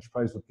stock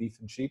enterprise with beef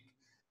and sheep.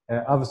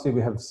 Obviously,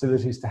 we have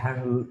facilities to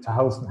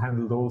house and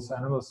handle those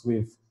animals. We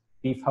have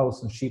beef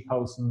house and sheep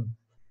house and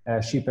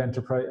sheep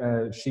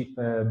enterprise, sheep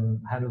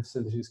handling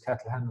facilities,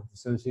 cattle handling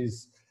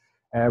facilities.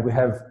 We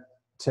have,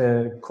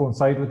 to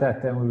coincide with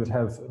that, then we would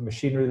have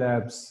machinery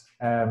labs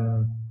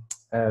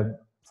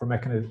for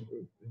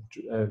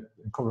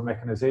cover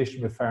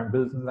mechanization with farm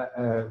building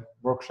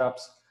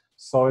workshops,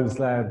 soils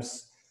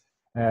labs.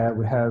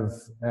 We have,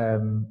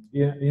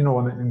 you know,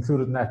 and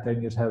included in that,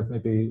 then you'd have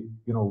maybe,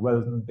 you know,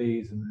 welding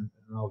bays and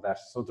all that.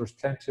 So there's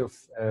plenty of,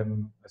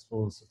 I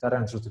suppose, if that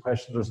answers the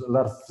question, there's a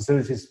lot of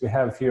facilities we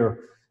have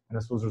here, and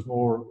I suppose there's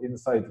more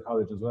inside the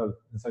college as well,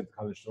 inside the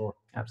college door.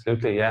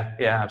 Absolutely, yeah,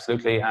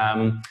 absolutely.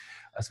 I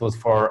suppose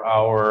for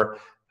our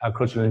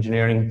agricultural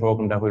engineering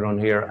program that we run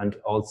here, and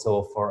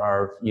also for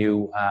our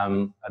new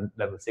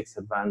level 6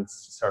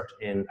 advanced cert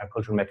in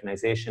agricultural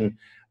mechanization,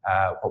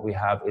 what we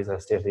have is a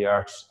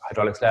state-of-the-art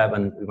hydraulics lab,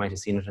 and we might have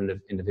seen it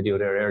in the video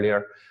there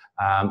earlier.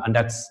 And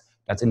that's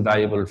that's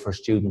invaluable for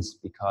students,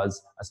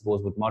 because I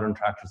suppose with modern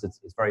tractors, it's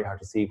very hard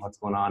to see what's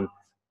going on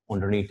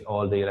underneath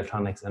all the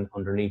electronics and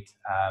underneath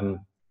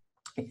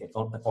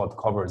all the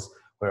covers,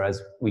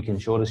 whereas we can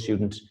show the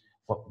student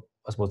what,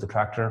 I suppose, the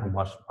tractor and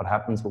what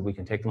happens, but we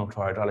can take them up to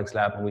our hydraulics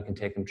lab and we can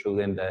take them through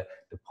then the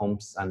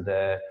pumps and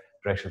the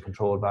directional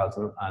control valves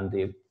and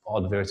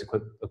all the various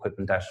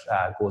equipment that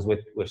goes with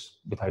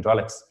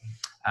hydraulics.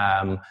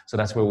 So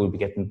that's where we'll be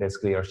getting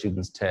basically our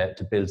students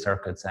to build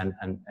circuits and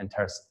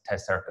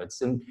test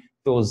circuits. And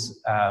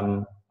those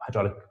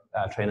hydraulic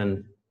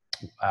training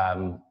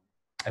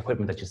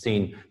equipment that you've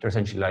seen, they're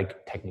essentially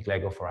like technical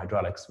Lego for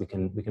hydraulics. We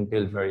can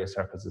build various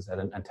circuits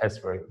and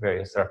test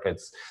various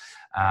circuits.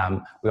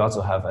 We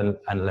also have an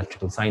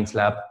electrical science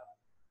lab.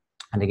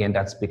 And again,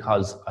 that's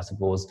because I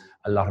suppose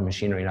a lot of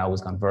machinery now has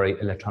gone very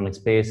electronics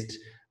based.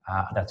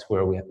 That's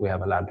where we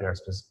have a lab there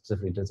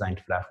specifically designed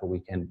for that, where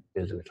we can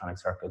build electronic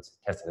circuits,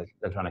 test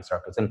electronic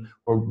circuits. And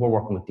we're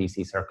working with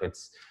DC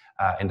circuits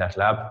in that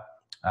lab,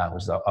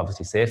 which is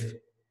obviously safe.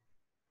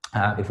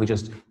 If we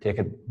just take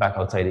it back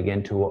outside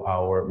again to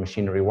our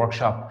machinery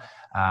workshop,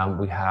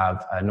 we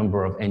have a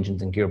number of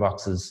engines and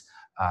gearboxes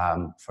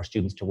for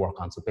students to work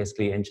on. So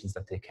basically engines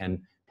that they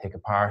can take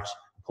apart,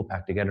 put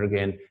back together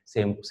again.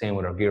 Same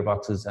with our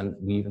gearboxes, and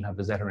we even have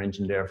a Zetter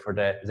engine there for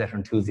the Zetter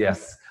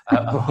enthusiasts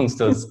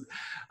amongst us.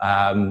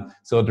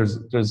 So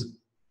there's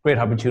great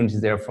opportunities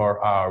there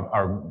for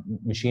our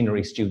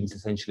machinery students,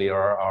 essentially,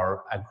 or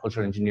our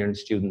agricultural engineering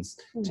students,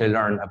 to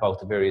learn about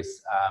the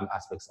various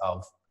aspects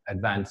of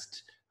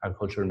advanced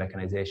agricultural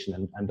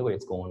mechanization and the way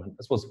it's going, and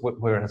I suppose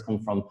where it has come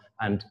from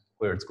and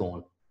where it's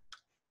going.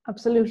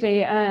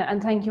 Absolutely,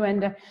 and thank you,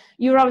 Enda.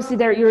 You're obviously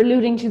there, you're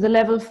alluding to the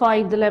level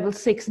 5, the level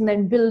 6, and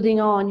then building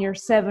on your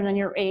 7 and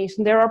your 8,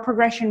 and there are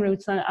progression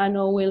routes, and I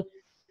know we'll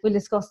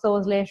discuss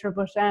those later,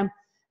 but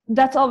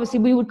that's obviously,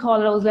 we would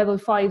call those level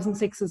 5s and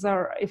 6s,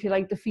 or if you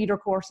like, the feeder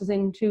courses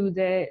into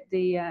the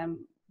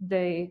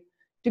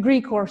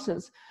degree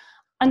courses.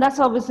 And that's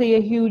obviously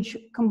a huge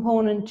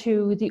component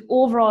to the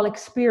overall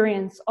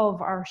experience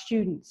of our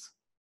students.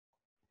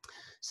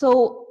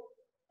 So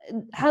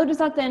how does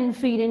that then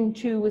feed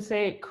into,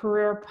 say,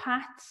 career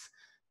paths,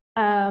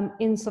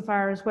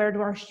 insofar as where do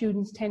our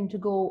students tend to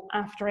go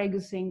after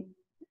exiting,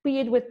 be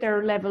it with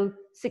their level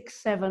 6,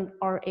 7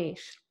 or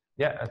 8?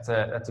 Yeah,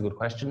 that's a good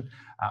question.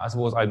 I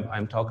suppose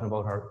I'm talking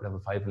about our level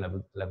 5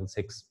 and level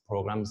 6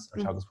 programs,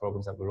 our Teagasc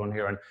programs that we run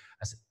here, and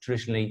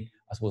traditionally,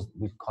 I suppose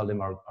we call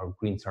them our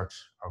green cert,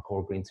 our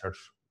core green cert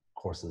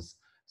courses.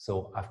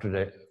 So after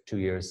the 2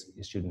 years,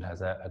 the student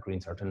has a green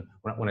cert, and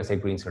when I say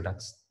green cert,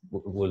 that's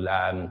will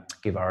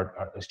give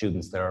our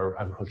students their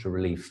agricultural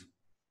relief.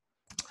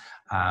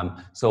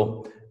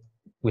 So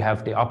we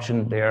have the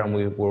option there, and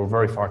we're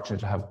very fortunate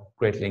to have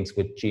great links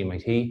with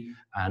GMIT,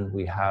 and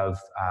we have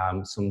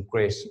some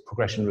great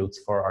progression routes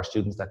for our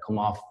students that come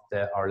off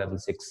our level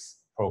 6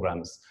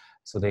 programs.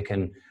 So they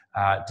can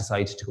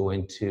decide to go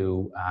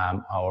into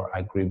our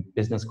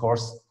agri-business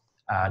course.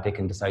 They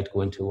can decide to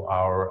go into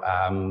our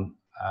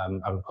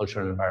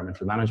agricultural and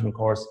environmental management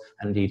course,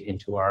 and indeed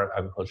into our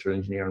agricultural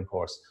engineering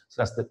course.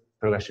 So that's the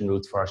progression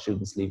routes for our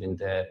students leaving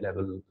the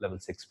level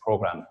 6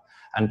 program.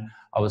 And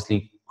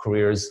obviously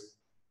careers,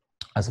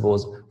 I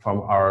suppose,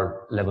 from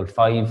our level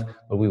 5,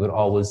 but we would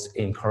always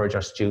encourage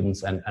our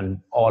students, and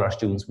all our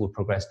students would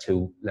progress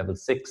to level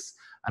 6.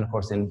 And of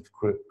course, in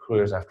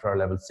careers after our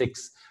level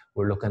 6,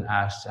 we're looking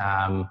at,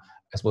 I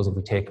suppose, if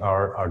we take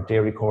our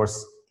dairy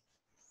course,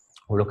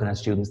 we're looking at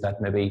students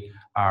that maybe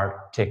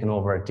are taking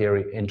over a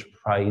dairy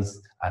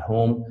enterprise at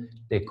home.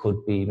 They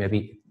could be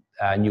maybe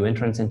new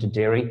entrants into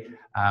dairy,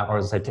 or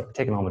as I said,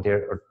 taking home a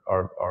dairy,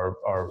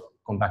 or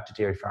going back to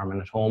dairy farming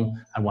at home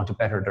and want to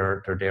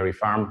better their dairy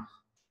farm.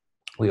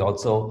 We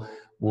also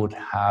would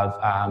have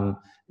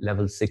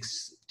level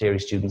 6 dairy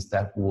students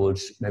that would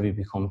maybe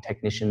become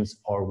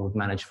technicians or would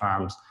manage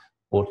farms,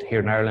 both here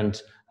in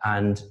Ireland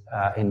and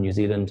in New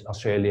Zealand,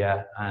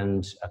 Australia,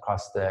 and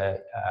across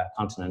the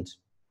continent.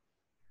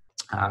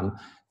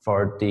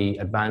 For the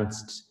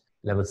advanced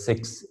level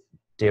 6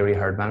 dairy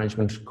herd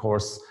management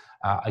course,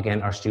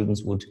 again, our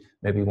students would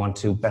maybe want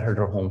to better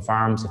their home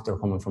farms if they're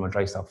coming from a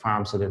dry stock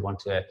farm, so they'd want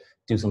to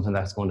do something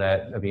that's going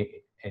to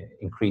maybe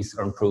increase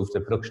or improve the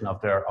production of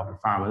their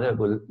farm, and they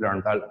will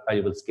learn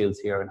valuable skills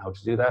here and how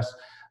to do that.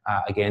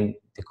 Again,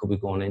 they could be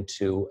going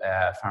into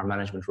a farm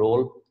management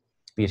role,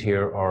 be it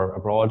here or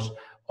abroad,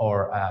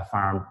 or a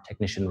farm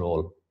technician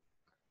role.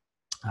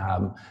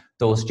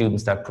 Those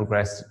students that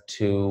progress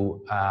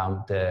to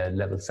the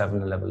level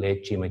 7 and level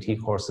 8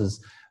 GMIT courses,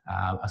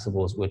 I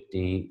suppose with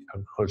the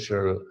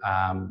agricultural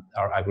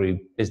or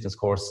agri-business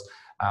course,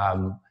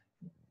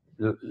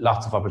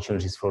 lots of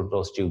opportunities for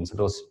those students. And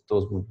those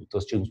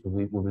students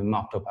will be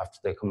mopped up after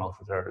they come out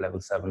with their level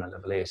 7 and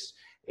level 8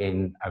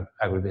 in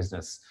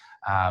agribusiness,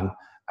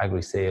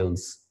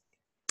 agri-sales,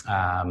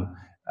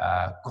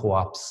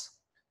 co-ops,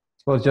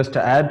 Suppose just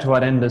to add to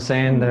what Enda's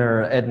saying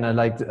there, Edna,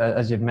 like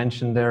as you've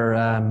mentioned there,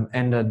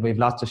 Enda, we've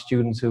lots of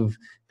students who've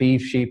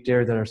beef, sheep,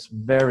 deer that are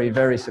very,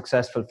 very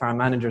successful farm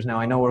managers now.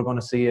 I know we're going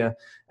to see a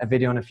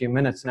video in a few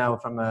minutes now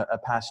from a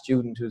past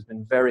student who's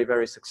been very,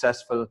 very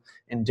successful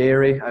in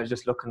dairy. I was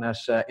just looking at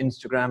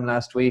Instagram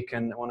last week,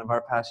 and one of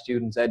our past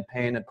students, Ed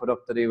Payne, had put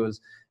up that he was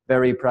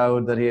very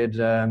proud that he had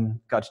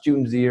got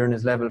Student of the Year in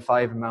his level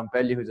 5 in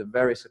Mountbellew, who's a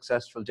very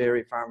successful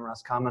dairy farmer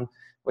as common.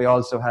 We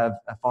also have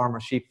a former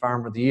sheep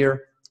farmer of the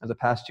year as a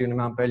past student in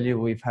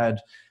Mountbellew. We've had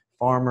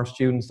former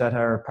students that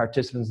are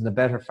participants in the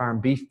Better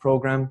Farm Beef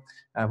Programme,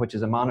 which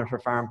is a monitor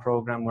farm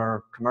programme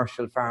where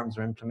commercial farms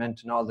are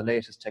implementing all the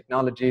latest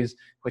technologies,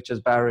 which, as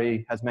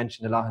Barry has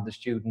mentioned, a lot of the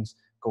students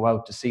go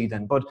out to see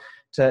then. But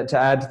to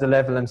add to the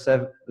level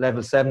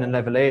 7 and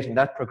level 8 and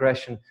that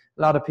progression,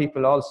 a lot of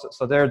people also,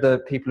 so they're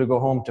the people who go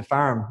home to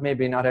farm.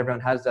 Maybe not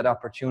everyone has that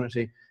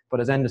opportunity, but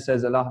as Enda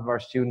says, a lot of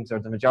our students, or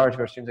the majority of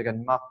our students, are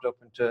getting mopped up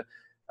into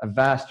a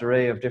vast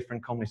array of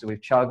different companies. So we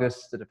have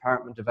Teagasc, the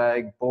Department of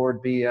Ag,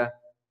 Board BIA,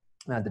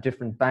 the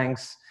different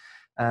banks,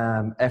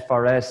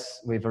 FRS,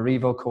 we have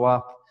Arrivo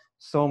Co-op,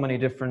 so many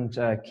different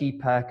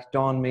Keypack,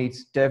 Dawn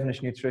Meats,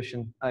 Devonish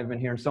Nutrition. I've been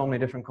hearing so many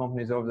different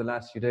companies over the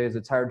last few days.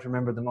 It's hard to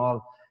remember them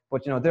all.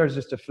 But, you know, there's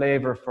just a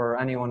flavour for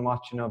anyone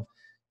watching of,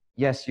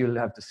 yes, you'll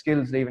have the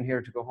skills leaving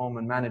here to go home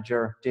and manage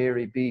your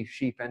dairy, beef,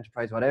 sheep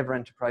enterprise, whatever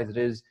enterprise it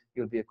is,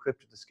 you'll be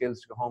equipped with the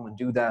skills to go home and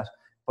do that.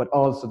 But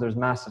also there's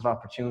massive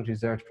opportunities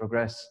there to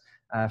progress,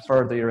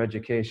 further your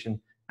education,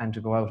 and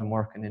to go out and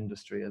work in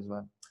industry as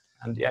well.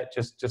 And yeah,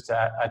 just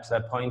to add to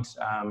that point,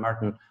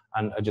 Martin,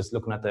 and just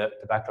looking at the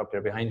backdrop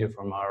there behind you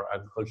from our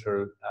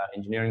agricultural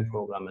engineering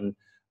program, and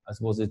I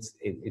suppose it's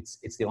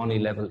the only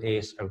level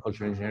 8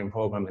 agricultural engineering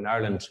program in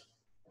Ireland.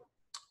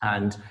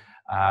 And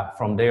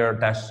from there,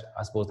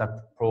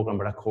 that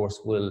program or that course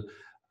will,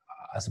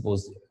 I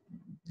suppose,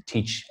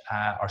 teach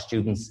our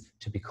students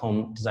to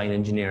become design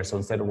engineers. So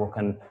instead of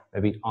working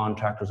maybe on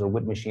tractors or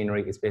with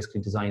machinery, it's basically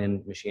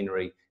designing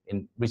machinery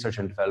in research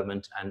and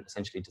development and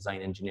essentially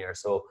design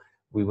engineers. So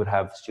we would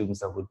have students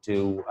that would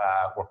do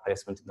work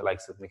placement in the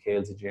likes of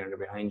McHale's Engineering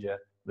behind you,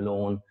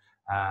 Malone,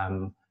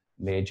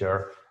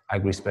 Major,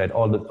 AgriSpread,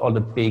 all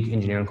the big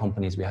engineering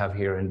companies we have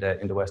here in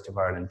the west of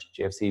Ireland,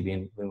 JFC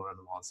being one of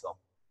them also.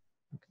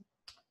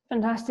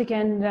 Fantastic,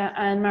 and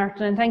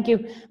Martin, and thank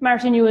you.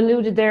 Martin, you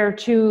alluded there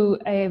to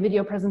a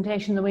video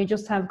presentation that we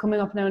just have coming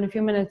up now in a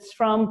few minutes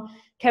from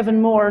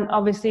Kevin Moore,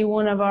 obviously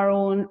one of our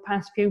own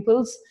past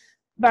pupils.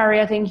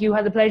 Barry, I think you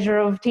had the pleasure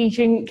of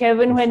teaching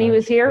Kevin when he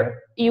was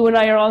here. Yeah. You and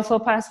I are also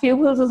past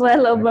pupils as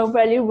well of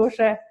Mountbellew,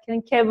 but I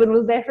think Kevin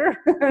was better.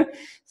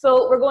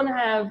 So we're going to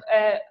have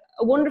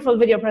a wonderful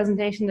video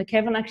presentation that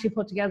Kevin actually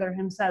put together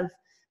himself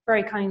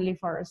very kindly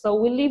for us. So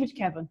we'll leave it to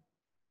Kevin.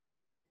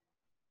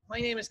 My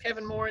name is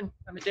Kevin Moore.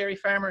 I'm a dairy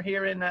farmer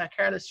here in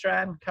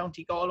Carlisstrand,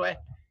 County Galway.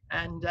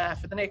 And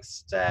for the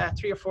next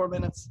 3 or 4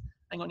 minutes,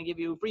 I'm going to give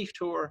you a brief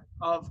tour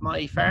of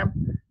my farm,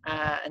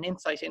 an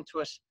insight into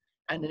it,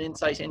 and an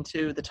insight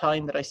into the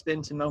time that I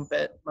spent in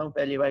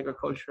Mountbellew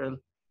Agricultural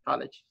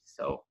College.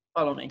 So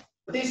follow me.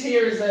 This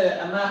here is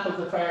a map of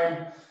the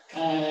farm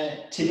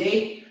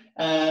today.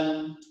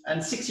 And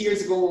 6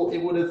 years ago, it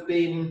would have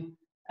been,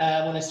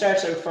 when I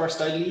started out first,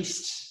 I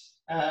leased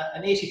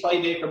an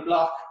 85-acre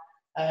block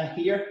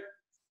here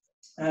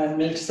and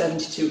milked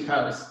 72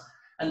 cows.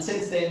 And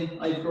since then,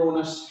 I've grown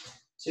it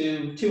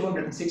to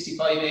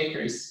 265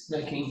 acres,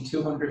 milking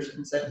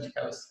 270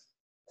 cows.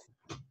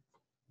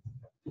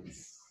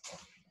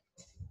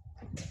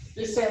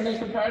 This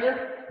milking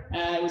parlour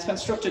was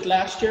constructed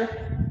last year.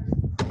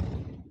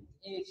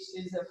 It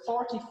is a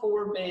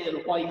 44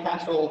 bale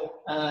Waikato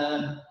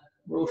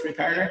rotary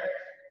parlour.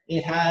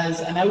 It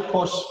has an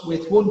output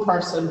with one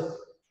person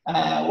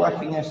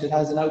working it. It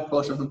has an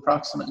output of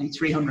approximately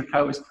 300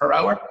 cows per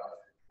hour,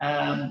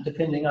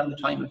 depending on the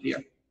time of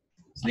year.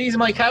 So these are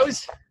my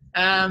cows.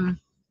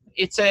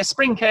 It's a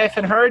spring calf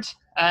and herd,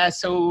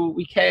 so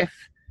we calf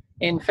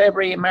in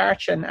February and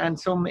March and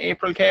some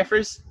April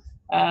calfers.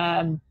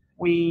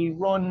 We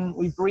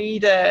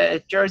breed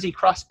a Jersey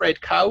crossbred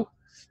cow,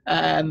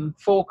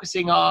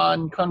 focusing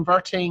on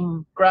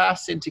converting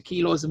grass into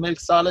kilos of milk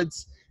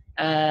solids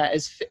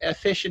as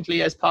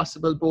efficiently as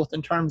possible, both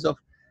in terms of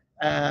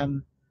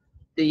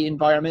the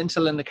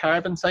environmental and the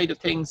carbon side of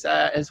things,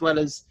 as well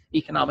as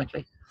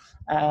economically.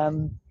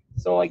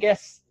 So I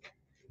guess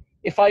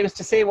if I was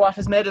to say what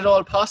has made it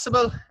all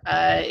possible,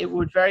 it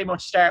would very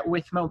much start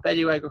with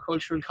Mountbellew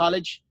Agricultural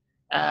College.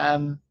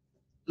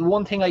 The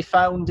one thing I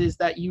found is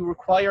that you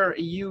require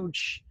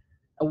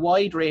a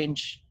wide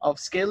range of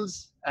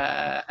skills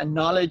and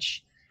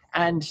knowledge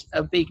and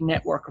a big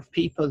network of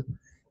people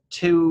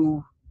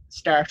to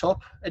start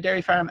up a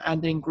dairy farm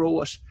and then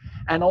grow it.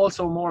 And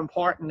also, more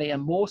importantly,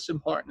 and most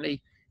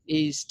importantly,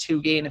 is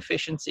to gain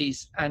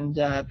efficiencies and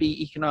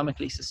be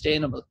economically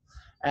sustainable.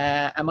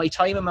 And my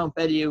time in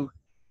Mountbellew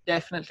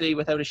definitely,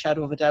 without a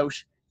shadow of a doubt,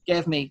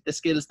 gave me the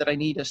skills that I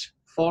needed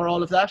for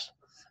all of that.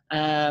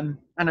 And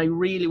I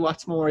really,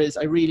 what's more is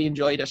I really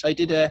enjoyed it. I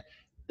did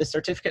the the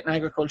Certificate in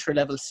Agriculture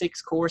Level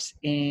 6 course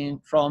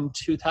from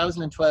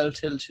 2012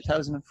 till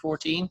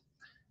 2014.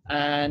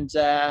 And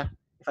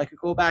if I could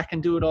go back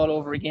and do it all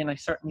over again, I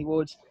certainly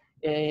would.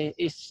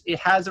 It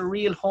has a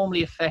real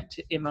homely effect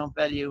in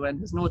Mountbellew, and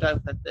there's no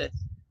doubt that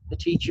the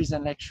teachers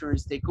and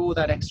lecturers, they go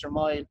that extra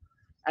mile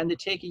and they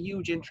take a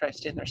huge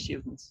interest in their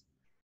students.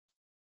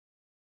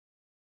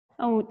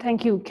 Oh,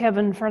 thank you,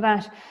 Kevin, for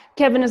that.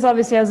 Kevin is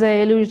obviously, as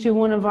I alluded to,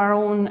 one of our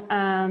own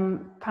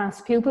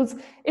past pupils.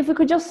 If we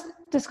could just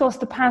discuss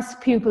the Past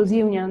Pupils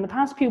Union. The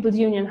Past Pupils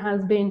Union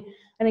has been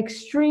an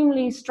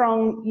extremely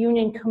strong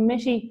union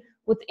committee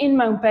within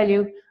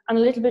Mountbellew, and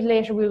a little bit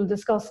later we will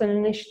discuss an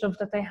initiative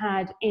that they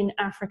had in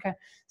Africa.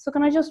 So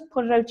can I just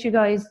put it out to you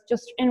guys,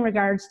 just in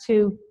regards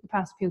to the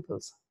Past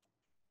Pupils?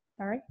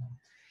 Barry?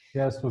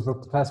 Yeah, I suppose,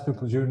 look, the Past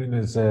Pupils Union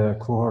is a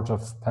cohort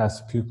of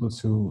past pupils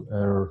who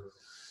are,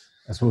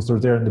 I suppose, they're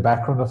there in the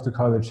background of the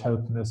college,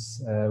 helping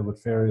us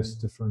with various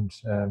different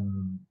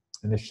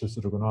initiatives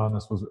that are going on. I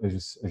suppose,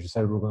 as you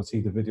said, we're going to see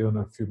the video in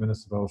a few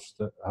minutes about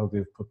how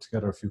they've put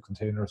together a few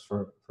containers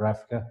for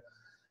Africa.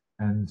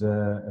 And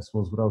I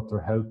suppose without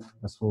their help,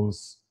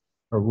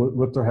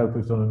 with their help,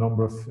 we've done a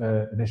number of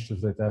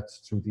initiatives like that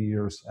through the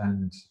years.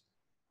 And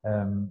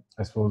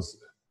I suppose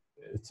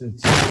it's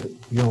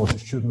you know,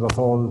 students of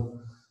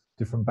all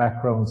different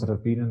backgrounds that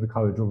have been in the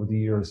college over the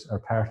years are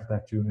part of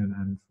that union,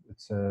 and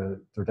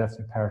they're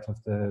definitely part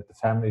of the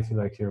family, if you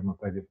like, here in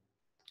Mountbellew.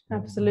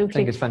 Absolutely. I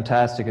think it's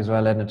fantastic as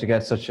well, Edna, to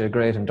get such a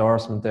great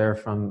endorsement there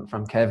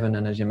from Kevin.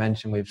 And as you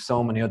mentioned, we have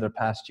so many other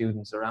past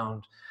students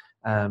around,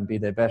 be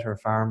they better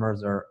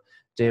farmers or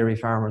dairy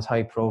farmers,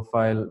 high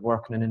profile,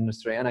 working in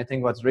industry. And I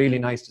think what's really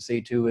nice to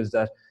see too is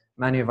that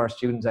many of our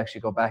students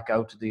actually go back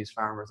out to these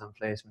farmers on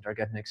placement, are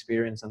getting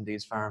experience on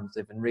these farms.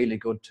 They've been really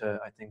good to,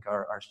 I think,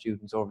 our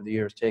students over the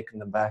years, taking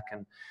them back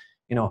and,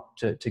 you know,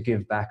 to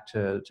give back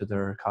to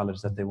their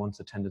college that they once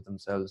attended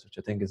themselves, which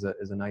I think is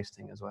a nice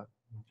thing as well.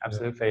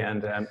 Absolutely.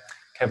 And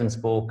Kevin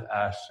spoke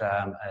at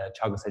a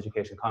Teagasc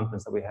Education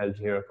Conference that we held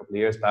here a couple of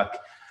years back,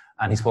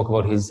 and he spoke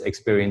about his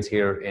experience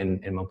here in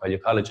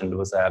Mountbellew College, and there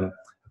was a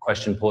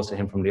question posed to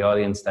him from the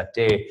audience that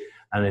day,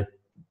 and it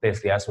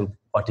basically asked, well,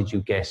 what did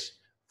you get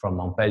from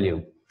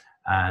Mountbellew?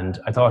 And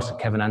I thought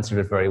Kevin answered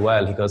it very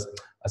well. He goes,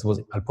 I suppose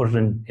I'll put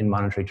it in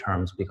monetary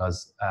terms,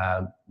 because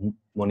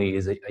money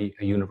is a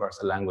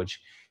universal language.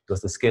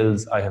 Because the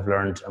skills I have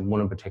learned, and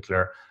one in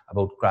particular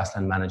about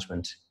grassland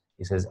management,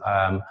 he says,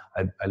 I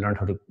learned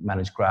how to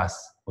manage grass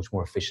much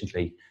more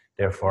efficiently.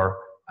 Therefore,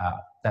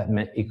 that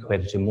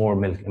equated to more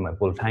milk in my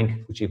bull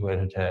tank, which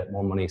equated to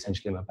more money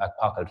essentially in my back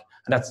pocket.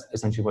 And that's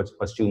essentially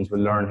what students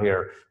will learn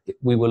here. They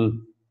will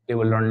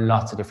learn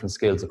lots of different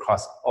skills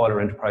across all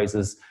our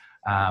enterprises,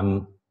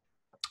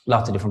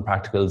 lots of different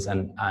practicals,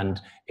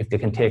 and if they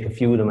can take a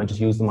few of them and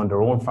just use them on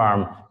their own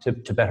farm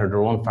to better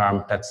their own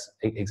farm, that's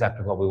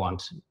exactly what we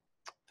want.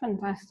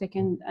 Fantastic,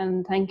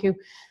 and thank you.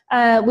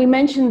 We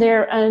mentioned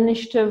there an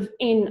initiative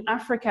in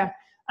Africa,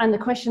 and the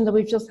question that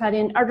we've just had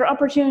in, are there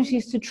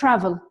opportunities to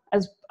travel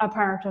as a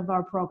part of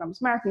our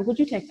programs? Martin, would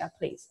you take that,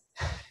 please?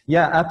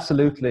 Yeah,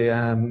 absolutely.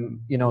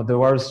 You know, there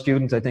were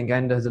students, I think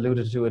Enda has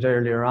alluded to it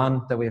earlier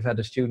on, that we've had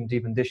a student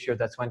even this year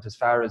that's went as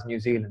far as New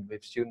Zealand. We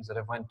have students that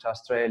have went to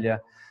Australia.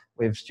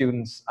 We have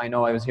students, I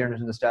know I was hearing it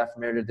in the staff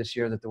from earlier this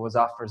year that there was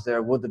offers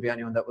there. Would there be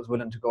anyone that was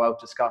willing to go out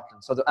to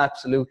Scotland? So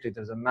absolutely,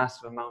 there's a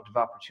massive amount of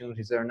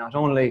opportunities there, not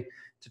only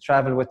to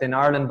travel within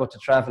Ireland, but to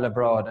travel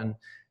abroad. And,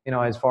 you know,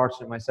 I was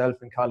fortunate myself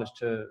in college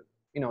to,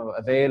 you know,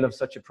 avail of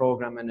such a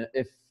program. And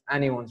if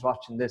anyone's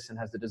watching this and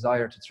has the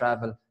desire to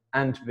travel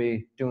and to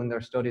be doing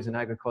their studies in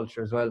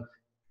agriculture as well,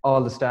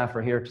 all the staff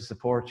are here to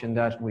support you in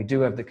that. We do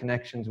have the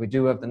connections, we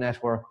do have the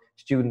network.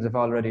 Students have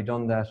already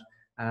done that.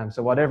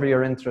 So whatever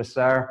your interests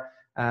are,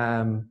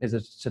 is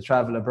it to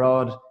travel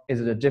abroad?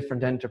 Is it a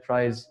different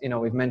enterprise? You know,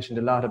 we've mentioned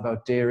a lot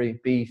about dairy,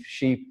 beef,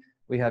 sheep.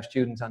 We have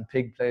students on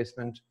pig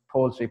placement,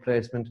 poultry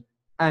placement.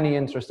 Any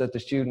interest that the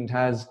student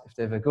has, if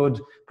they have a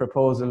good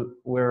proposal,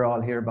 we're all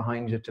here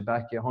behind you to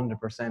back you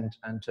 100%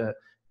 and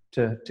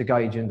to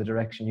guide you in the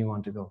direction you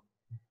want to go.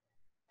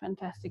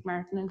 Fantastic,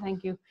 Martin, and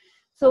thank you.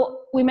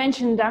 So we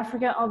mentioned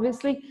Africa,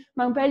 obviously.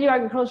 Mountbellew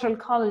Agricultural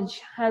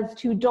College has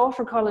two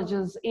daughter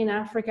colleges in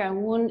Africa,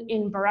 one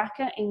in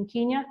Baraka in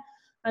Kenya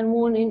and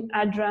one in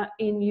Adra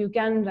in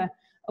Uganda.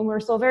 And we're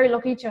so very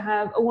lucky to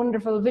have a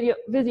wonderful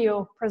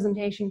video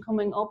presentation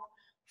coming up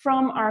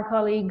from our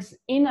colleagues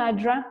in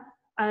Adra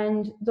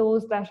and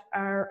those that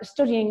are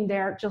studying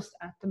there just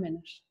at the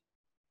minute.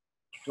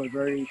 We're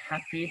very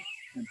happy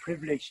and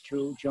privileged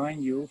to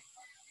join you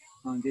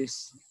on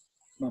this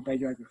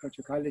Mountbellew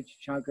Agricultural College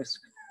Teagasc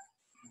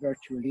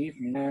virtual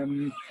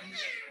evening.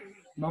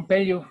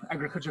 Mountbellew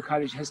Agricultural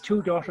College has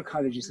two daughter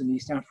colleges in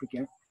East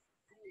Africa.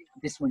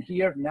 This one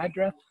here,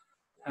 Nadra,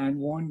 and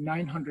one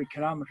 900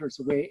 kilometers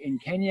away in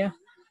Kenya,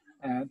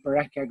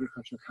 Baraka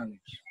Agricultural College.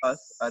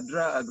 Us,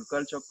 Adra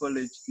Agricultural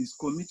College is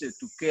committed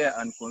to care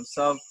and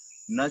conserve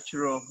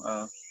natural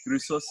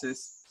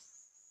resources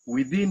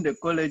within the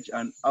college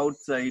and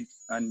outside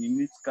and in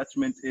its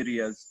catchment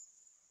areas.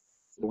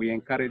 We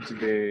encourage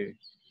the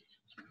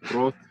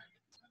growth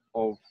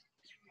of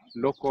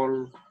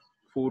local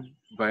food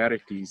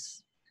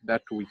varieties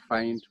that we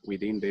find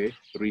within the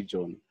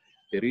region.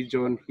 The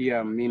region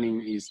here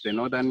meaning is the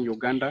northern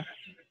Uganda,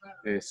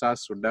 South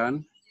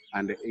Sudan,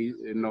 and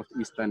the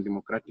Northeastern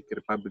Democratic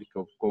Republic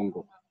of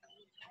Congo.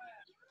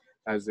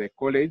 As a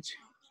college,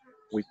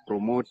 we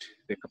promote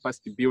the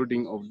capacity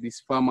building of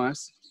these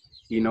farmers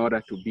in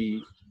order to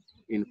be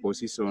in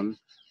position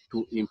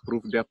to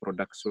improve their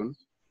production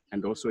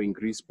and also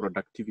increase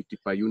productivity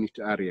per unit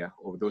area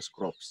of those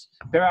crops.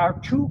 There are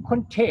 2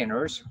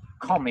 containers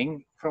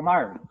coming from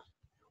Ireland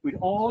with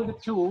all the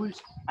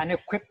tools and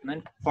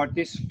equipment for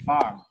this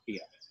farm here.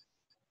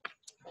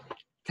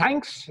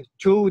 Thanks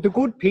to the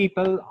good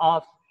people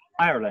of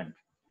Ireland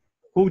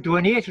who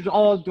donated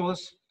all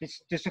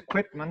this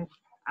equipment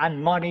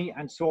and money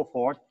and so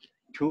forth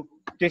to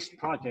this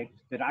project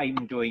that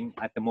I'm doing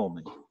at the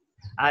moment.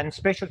 And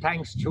special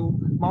thanks to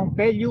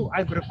Mountbellew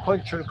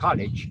Agricultural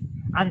College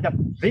and the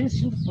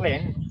Vincent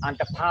Flynn and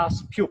the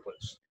past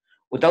pupils.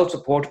 Without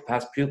support of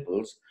past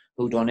pupils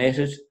who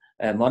donated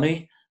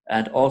money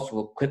and also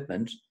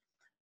equipment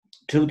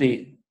to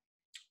the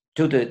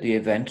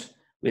event,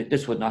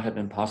 this would not have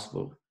been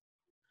possible.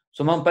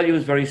 So Mountbellew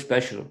is very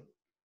special.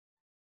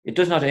 It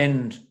does not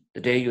end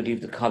the day you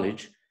leave the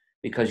college,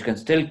 because you can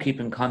still keep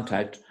in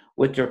contact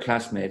with your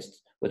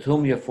classmates with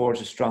whom you have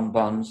forged strong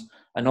bonds,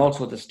 and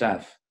also the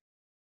staff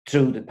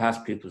through the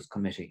Past Pupils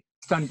Committee.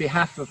 On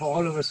behalf of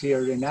all of us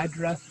here in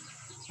ADRA,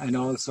 and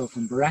also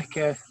from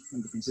Baraka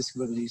and the Franciscan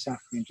Brothers East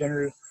Africa in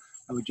general,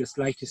 I would just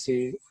like to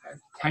say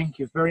thank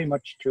you very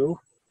much to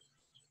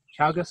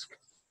Teagasc,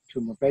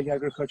 to Mountbellew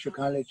Agricultural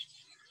College,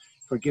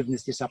 for giving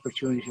us this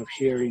opportunity of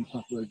sharing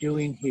what we're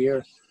doing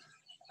here,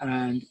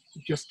 and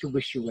just to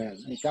wish you well.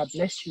 May God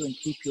bless you and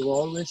keep you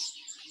always,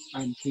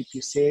 and keep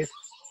you safe,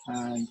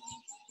 and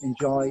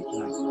enjoy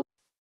life.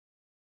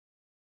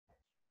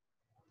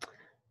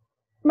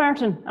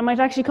 Martin, I might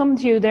actually come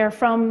to you there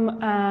from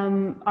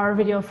our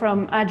video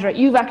from ADRA.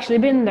 You've actually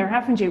been there,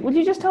 haven't you? Would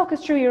you just talk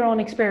us through your own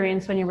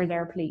experience when you were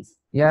there, please?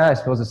 Yeah, I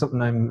suppose it's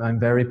something I'm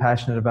very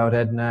passionate about,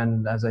 Edna,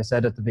 and as I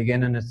said at the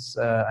beginning, it's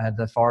I had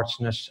the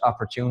fortunate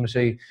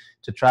opportunity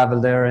to travel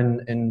there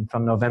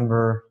from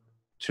November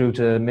through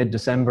to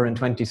mid-December in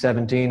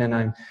 2017,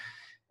 and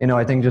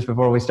I think just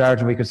before we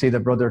started, we could see that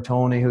Brother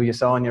Tony, who you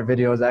saw in your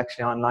video, is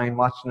actually online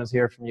watching us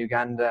here from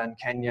Uganda and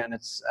Kenya, and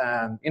it's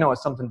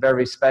it's something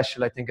very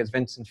special. I think, as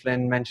Vincent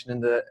Flynn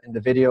mentioned in the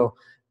video,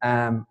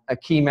 a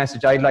key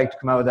message I'd like to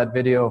come out of that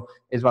video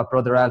is what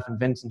Brother Alf and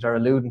Vincent are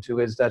alluding to,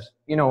 is that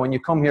when you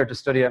come here to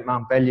study at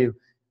Mountbellew,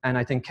 and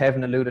I think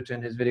Kevin alluded to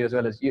in his video as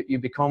well, is you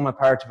become a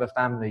part of a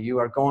family. You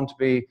are going to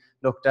be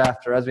looked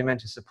after, as we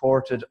mentioned,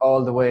 supported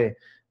all the way.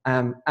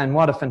 And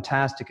what a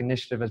fantastic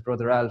initiative, as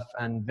Brother Alf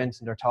and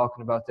Vincent are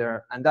talking about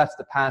there. And that's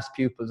the past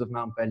pupils of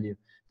Mountbellew,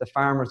 the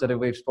farmers that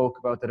we've spoke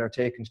about that are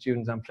taking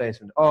students on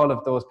placement. All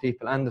of those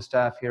people and the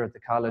staff here at the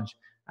college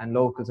and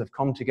locals have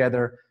come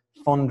together,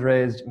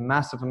 fundraised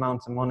massive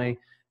amounts of money,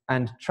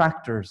 and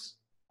tractors,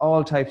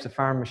 all types of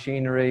farm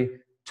machinery,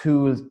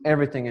 tools,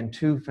 everything in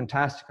 2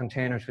 fantastic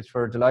containers, which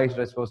we're delighted,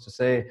 I suppose, to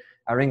say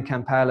are in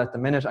Kampala at the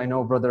minute. I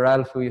know Brother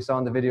Alf, who you saw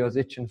in the video, is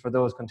itching for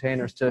those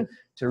containers to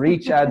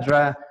reach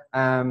ADRA,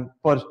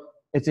 but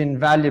it's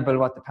invaluable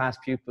what the past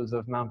pupils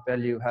of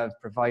Mountbellew have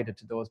provided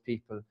to those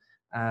people.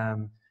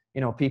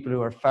 People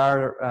who are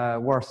far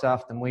worse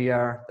off than we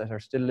are, that are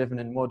still living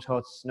in mud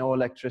huts, no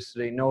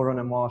electricity, no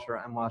running water,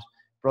 and what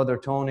Brother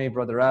Tony,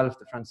 Brother Alf,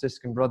 the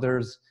Franciscan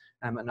Brothers,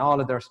 and all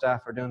of their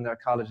staff are doing in their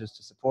colleges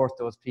to support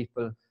those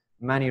people.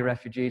 Many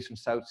refugees from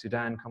South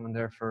Sudan coming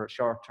there for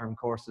short-term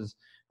courses.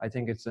 I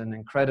think it's an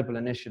incredible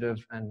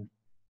initiative, and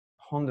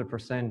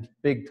 100%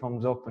 big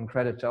thumbs up and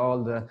credit to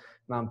all the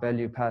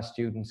Mountbellew past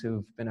students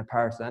who've been a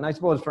part of that. And I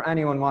suppose for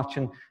anyone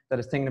watching that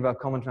is thinking about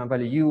coming to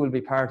Mountbellew, you will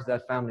be part of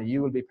that family.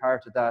 You will be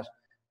part of that.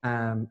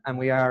 And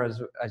we are, as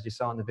you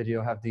saw in the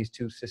video, have these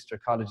 2 sister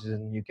colleges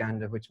in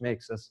Uganda, which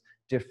makes us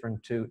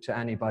different to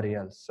anybody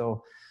else.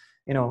 So,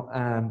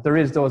 there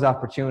is those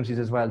opportunities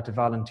as well to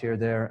volunteer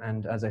there.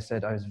 And as I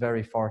said, I was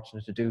very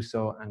fortunate to do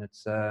so. And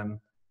it's,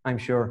 I'm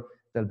sure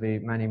there'll be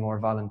many more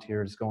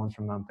volunteers going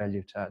from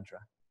Mountbellew to ADRA.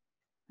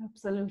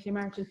 Absolutely,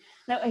 Martin.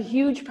 Now, a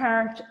huge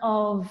part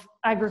of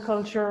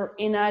agriculture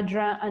in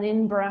ADRA and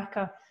in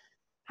Baraka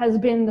has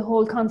been the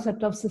whole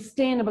concept of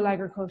sustainable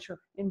agriculture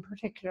in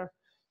particular.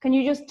 Can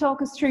you just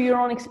talk us through your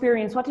own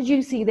experience? What did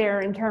you see there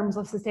in terms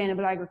of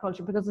sustainable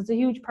agriculture? Because it's a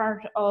huge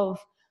part of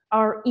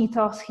our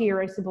ethos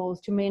here, I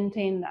suppose, to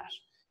maintain that.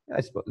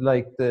 I suppose,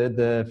 like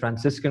the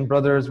Franciscan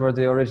Brothers were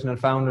the original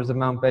founders of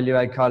Mountbellew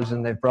Ag College,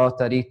 and they've brought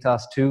that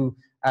ethos to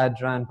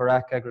ADRA and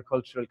Baraka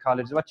Agricultural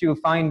College. What you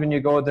find when you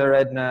go there,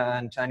 Edna,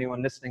 and to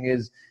anyone listening,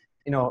 is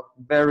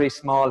very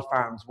small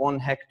farms, 1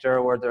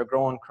 hectare, where they're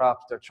growing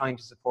crops, they're trying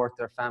to support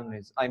their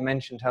families. I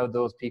mentioned how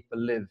those people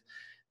live.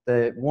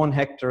 The 1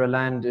 hectare of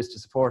land is to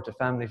support a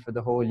family for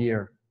the whole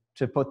year.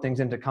 To put things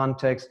into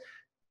context,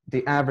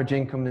 the average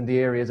income in the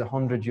area is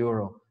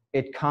 €100.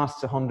 It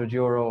costs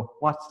 €100.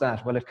 What's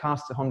that? Well, it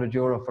costs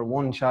 €100 for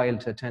 1 child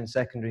to attend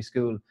secondary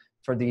school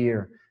for the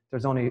year.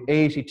 there's only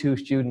 82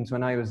 students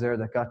when I was there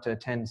that got to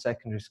attend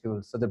secondary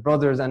school. So the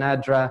brothers and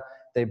ADRA,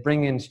 they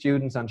bring in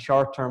students on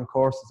short-term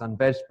courses on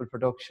vegetable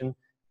production,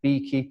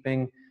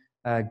 beekeeping,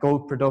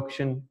 goat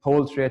production,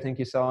 poultry, I think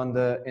you saw in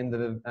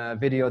the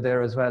video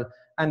there as well.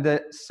 And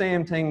the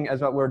same thing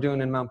as what we're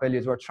doing in Mountbellew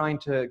is we're trying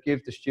to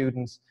give the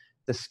students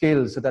the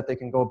skills so that they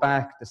can go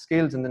back, the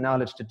skills and the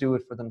knowledge to do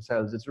it for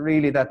themselves. It's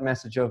really that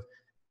message of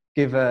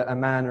give a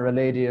man or a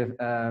lady,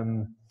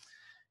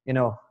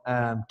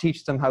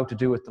 teach them how to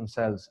do it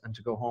themselves and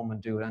to go home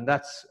and do it. And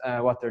that's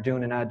what they're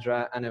doing in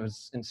ADRA. And it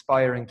was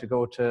inspiring to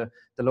go to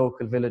the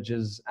local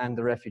villages and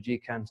the refugee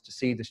camps to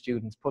see the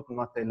students putting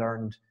what they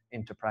learned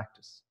into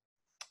practice.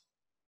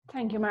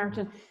 Thank you,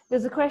 Martin.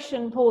 There's a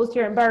question posed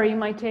here, and Barry, you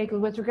might take it,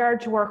 with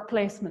regard to work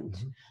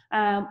placement.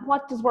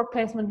 What does work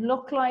placement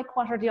look like?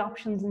 What are the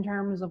options in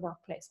terms of work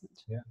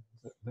placement? Yeah,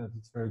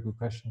 that's a very good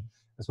question.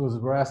 I suppose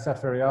we're asked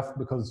that very often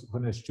because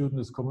when a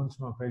student is coming to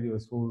Mountbellew, I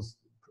suppose,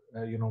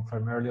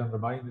 primarily on their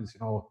mind is,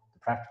 the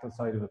practical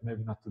side of it,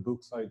 maybe not the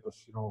book side, but,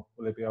 will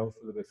they be out,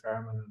 will they be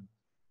farming, and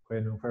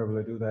when and where will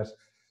they do that?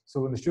 So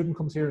when the student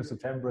comes here in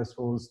September, I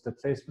suppose the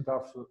placement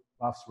officer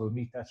will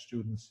meet that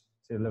student,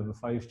 say a level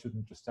 5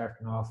 student just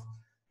starting off.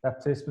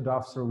 That placement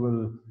officer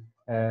will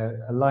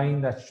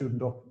align that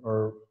student up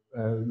or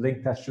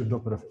link that student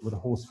up with a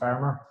host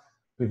farmer.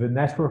 We have a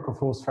network of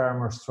host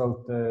farmers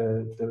throughout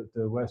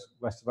the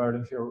west of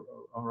Ireland here,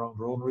 around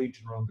our own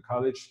region, around the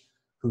college,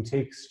 who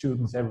take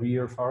students every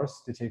year for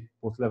us. They take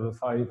both level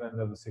 5 and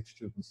level 6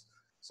 students.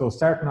 So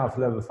starting off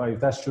level 5,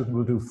 that student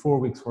will do 4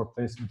 weeks work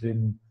placement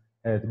in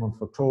the month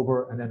of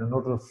October, and then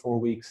another 4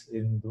 weeks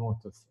in the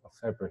month of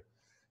February.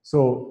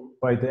 So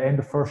by the end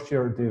of first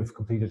year, they've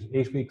completed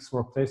 8 weeks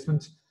work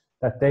placement.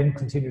 That then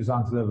continues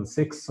on to level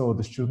 6. So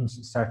the students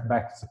starting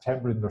back in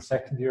September in their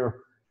second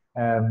year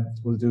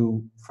will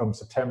do from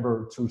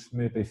September to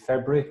maybe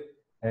February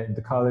in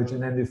the college,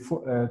 and then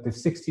they've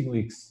 16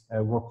 weeks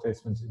work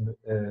placement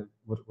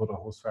with a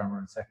host farmer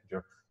in second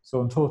year.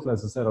 So in total,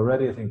 as I said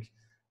already, I think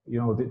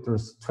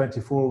there's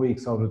 24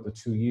 weeks out of the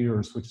 2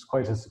 years, which is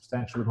quite a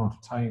substantial amount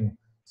of time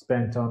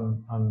spent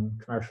on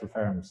commercial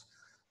farms.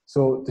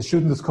 So the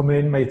student that's come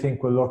in may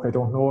think, well, look, I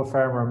don't know a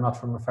farmer, I'm not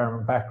from a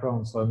farming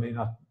background, so I may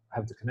not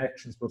have the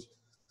connections, but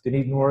they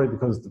needn't worry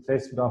because the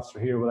placement officer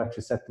here will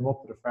actually set them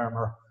up with a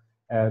farmer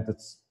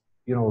that's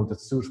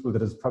suitable,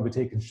 that has probably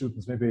taken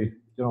students, maybe,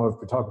 I've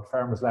been talking to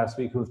farmers last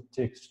week who have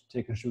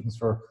taken students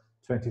for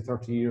 20,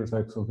 30 years,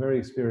 so very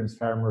experienced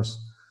farmers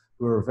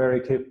who are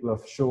very capable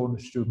of showing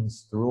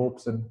students the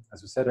ropes, and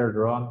as we said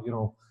earlier on,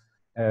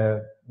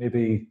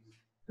 maybe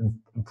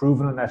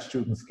improving on that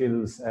student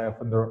skills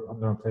when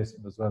they're in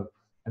placement as well.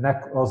 And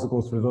that also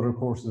goes with other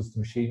courses, the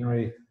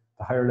machinery,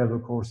 the higher level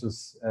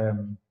courses,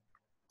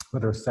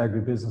 whether it's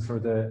agribusiness or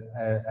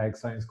the ag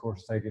science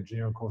courses, ag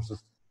engineering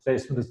courses.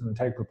 Placement is an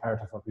integral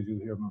part of what we do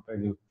here at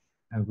Mountbellew.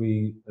 And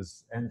we,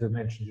 as Enda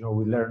mentioned,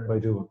 we learn by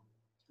doing.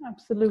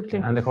 Absolutely.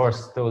 And of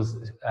course, those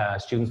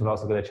students will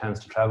also get a chance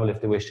to travel if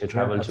they wish to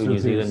travel to New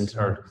Zealand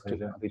or to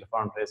complete a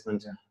farm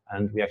placement. Yeah.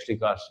 And we actually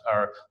got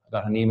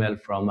an email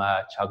from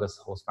a Teagasc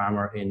host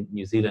farmer in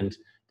New Zealand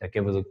that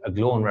gave us a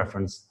glowing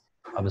reference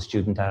of a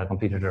student that had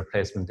completed their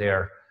placement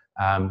there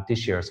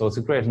this year. So it's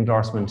a great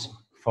endorsement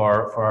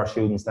for our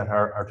students that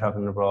are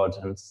traveling abroad,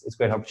 and it's a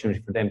great opportunity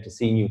for them to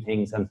see new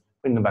things and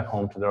bring them back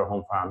home to their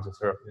home farms if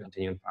they're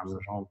continuing farming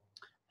at home.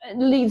 It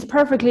leads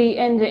perfectly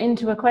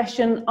into a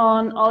question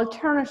on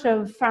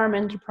alternative farm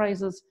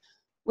enterprises.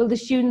 Will the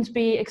students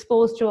be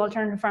exposed to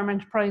alternative farm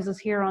enterprises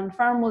here on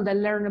farm? Will they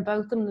learn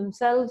about them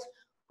themselves?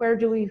 Where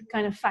do we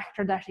kind of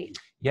factor that in?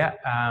 Yeah,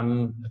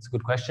 that's a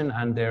good question.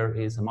 And there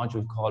is a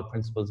module called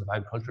Principles of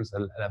Agriculture. It's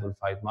a level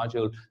 5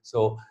 module.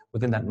 So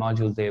within that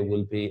module, they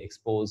will be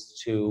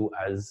exposed to,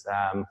 as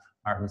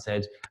Martin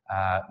said,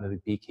 maybe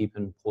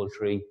beekeeping,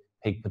 poultry,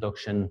 pig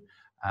production.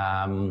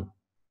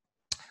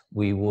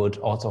 We would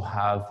also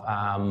have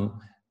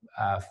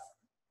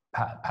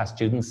past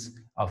students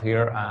of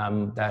here.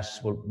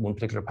 One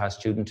particular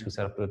past student who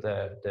set up with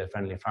the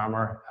Friendly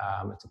Farmer.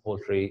 It's a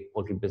poultry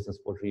business,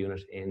 poultry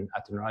unit in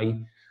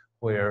Athenry,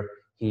 where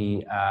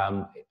he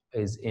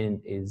is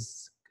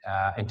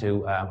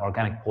into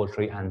organic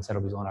poultry and set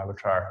up his own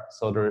abattoir.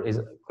 So there is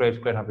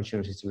great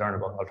opportunities to learn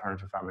about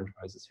alternative farm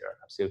enterprises here.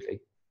 Absolutely.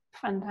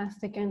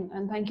 Fantastic,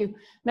 and thank you.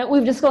 Now,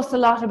 we've discussed a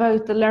lot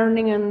about the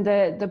learning and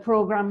the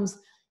programs.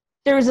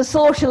 There is a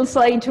social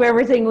side to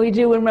everything we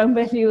do in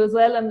Mountbellew as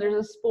well, and there's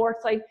a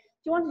sports side.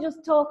 Do you want to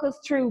just talk us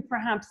through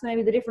perhaps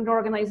maybe the different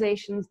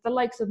organisations, the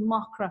likes of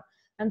MOCRA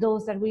and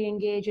those that we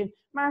engage in?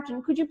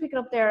 Martin, could you pick it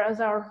up there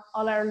as our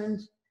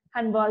All-Ireland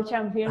handball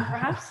champion,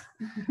 perhaps?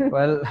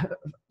 Well,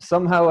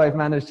 somehow I've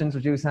managed to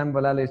introduce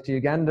handball allies to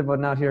Uganda, but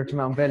not here to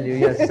Mountbellew,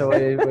 yes, so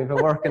we have a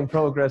work in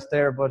progress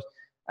there. But,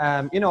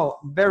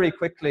 very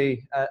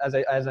quickly,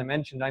 as I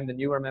mentioned, I'm the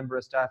newer member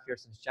of staff here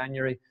since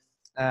January.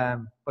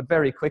 But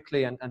very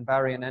quickly, and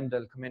Barry and Enda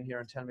will come in here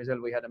and tell me as well,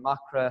 we had a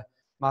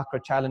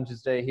MOCRA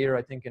Challenges Day here,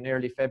 I think in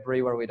early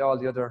February, where we had all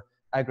the other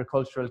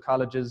agricultural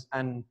colleges,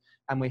 and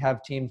we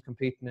have teams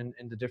competing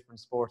in the different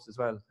sports as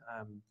well.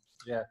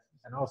 Yeah,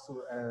 and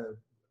also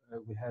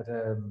we had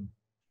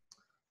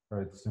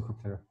sorry, the snooker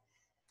player.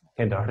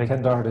 Ken Doherty.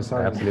 Ken Doherty,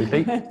 sorry.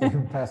 Absolutely.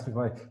 Passed me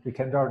by. We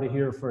Ken Doherty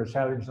here for a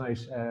challenge night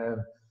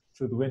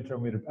through the winter,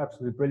 and we had an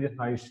absolutely brilliant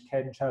night.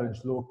 Ken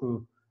challenged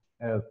local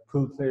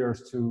pool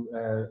players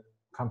to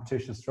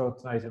competitions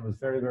throughout the night, and it was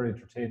very, very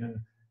entertaining.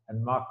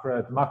 And the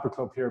Macra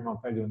Club here in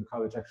Mountbellew in the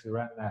college actually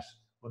ran that.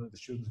 One of the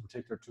students in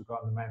particular took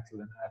on the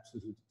mantle and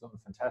absolutely done a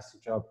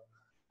fantastic job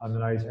on the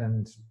night.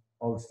 And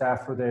all the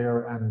staff were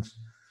there and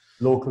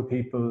local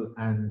people,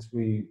 and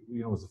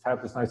it was a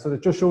fabulous night. So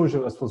it just shows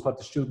you, I suppose, what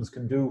the students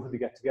can do when they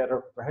get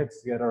together, their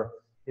heads together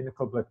in a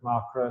club like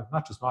Macra,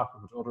 not just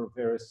Macra, but other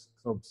various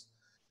clubs.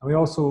 And we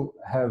also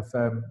have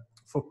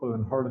football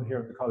and hurling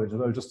here in the college as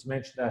well, just to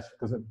mention that,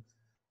 because I'm,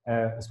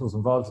 I suppose,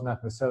 involved in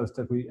that myself,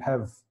 that we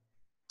have,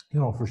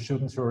 for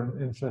students who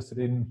are interested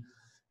in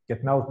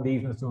getting out in the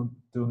evenings,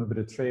 doing a bit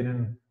of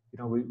training.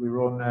 We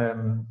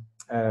run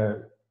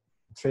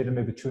training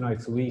maybe 2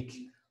 nights a week.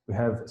 We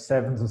have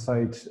sevens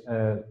aside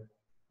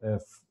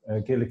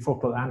Gaelic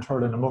football and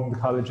hurling among the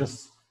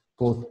colleges,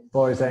 both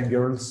boys and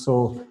girls.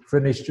 So for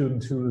any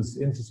student who is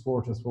into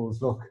sport, I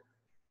suppose, look,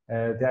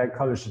 the Ag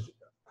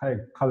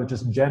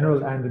colleges in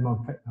general and in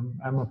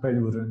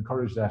Mountbellew would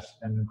encourage that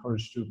and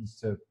encourage students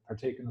to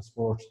partake in a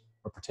sport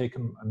or partake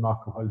in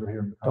Macra while they're here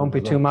in the college.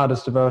 Don't be too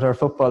modest about our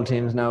football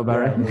teams now,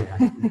 Barry.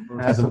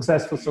 We're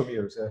successful some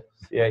years,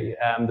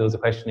 yeah. There was a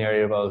question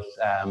earlier about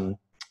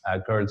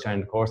girls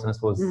joining the course, and I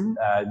suppose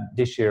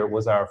this year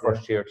was our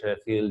first year to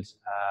field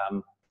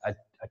a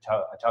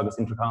Teagasc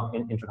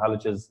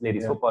Intercolleges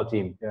ladies football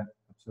team. Yeah,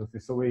 absolutely.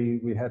 So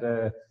we had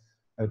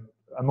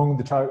among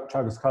the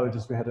Teagasc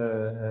colleges, we had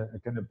a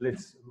kind of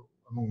blitz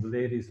among the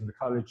ladies in the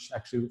college.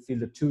 Actually, we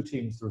fielded 2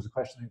 teams. There was a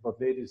question about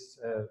ladies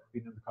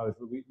being in the college,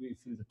 but we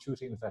fielded 2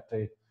 teams that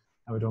day,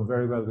 and we done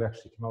very well. We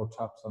actually came out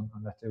tops on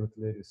that day with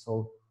the ladies.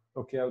 So,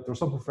 look, yeah, there's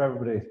something for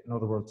everybody, in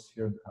other words,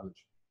 here in the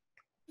college.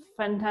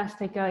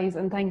 Fantastic, guys,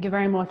 and thank you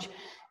very much.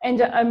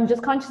 And I'm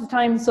just conscious of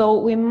time, so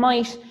we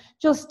might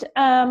just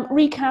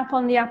recap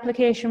on the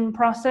application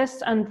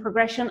process and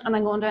progression, and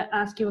I'm going to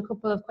ask you a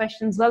couple of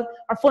questions. Well,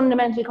 our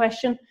fundamental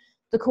question,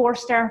 the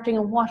course starting,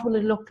 and what will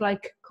it look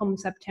like come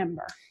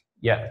September?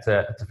 Yeah, it's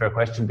a fair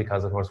question,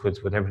 because of course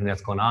with everything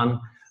that's going on,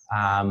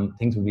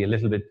 things will be a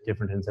little bit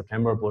different in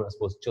September, but I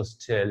suppose just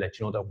to let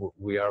you know that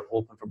we are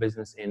open for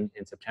business in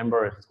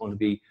September. It's going to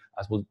be,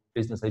 I suppose,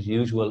 business as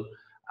usual.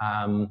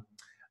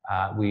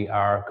 We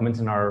are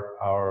commencing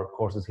our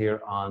courses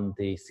here on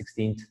the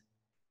 16th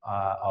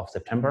of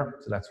September,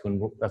 so that's when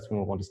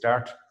we're going to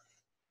start.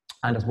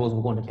 And I suppose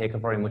we're going to take a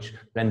very much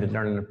blended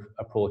learning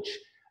approach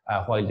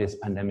while this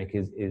pandemic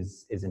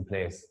is in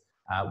place.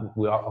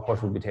 We are, of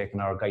course, will be taking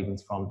our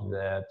guidance from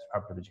the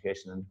Department of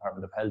Education and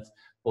Department of Health,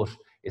 but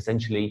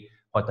essentially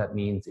what that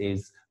means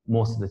is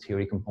most of the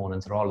theory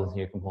components, or all of the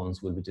theory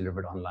components, will be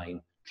delivered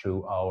online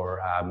through our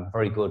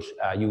very good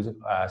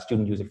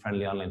student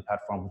user-friendly online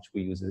platform, which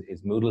we use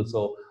is Moodle.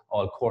 So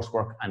all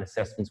coursework and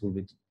assessments will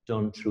be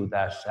done through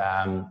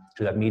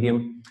that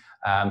medium,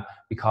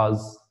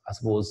 because I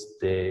suppose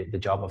the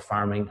job of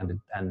farming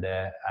and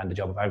the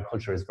job of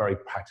agriculture is very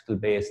practical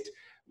based.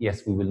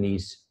 Yes, we will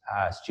need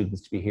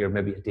students to be here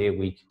maybe a day a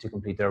week to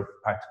complete their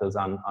practicals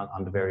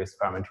on the various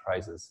farm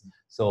enterprises.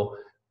 So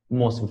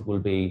most of it will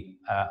be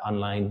an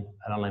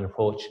online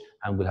approach,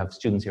 and we'll have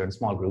students here in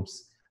small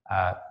groups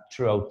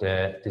throughout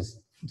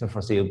the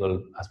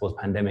foreseeable, I suppose,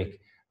 pandemic,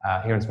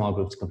 here in small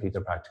groups to complete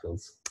their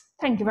practicals.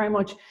 Thank you very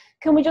much.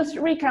 Can we just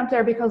recap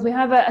there, because we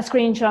have a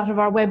screenshot of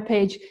our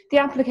webpage, the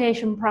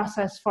application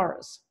process for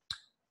us?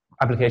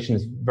 Application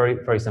is very,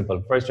 very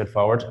simple, very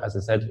straightforward. As I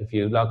said, if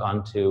you log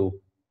on to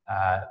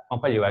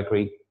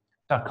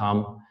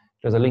mountbellewagri.com,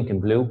 there's a link in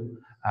blue,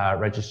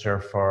 register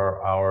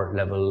for our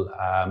level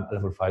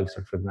 5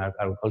 certificate in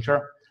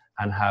agriculture,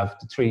 and have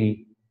the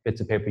 3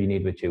 bits of paper you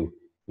need with you: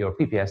 your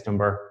PPS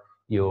number,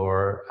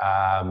 your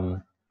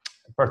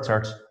birth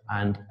cert,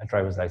 and a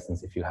driver's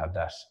license if you have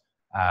that.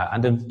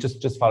 And then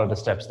just follow the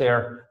steps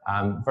there.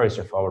 Very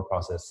straightforward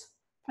process.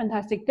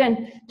 Fantastic.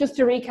 Then just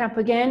to recap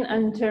again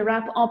and to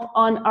wrap up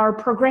on our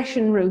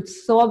progression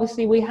routes. So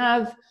obviously we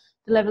have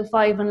the level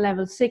 5 and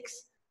level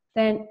 6,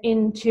 then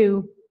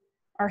into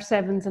our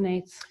 7s and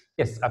 8s.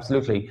 Yes,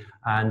 absolutely.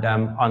 And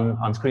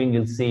on screen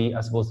you'll see,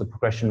 I suppose, the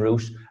progression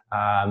route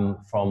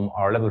from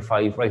our level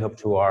 5 right up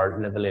to our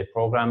level 8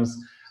 programs.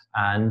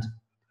 And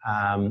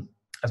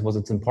I suppose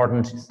it's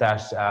important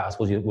that I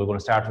suppose we're going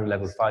to start with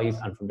level 5,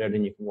 and from there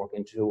then you can work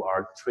into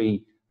our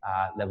 3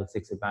 level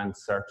 6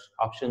 advanced cert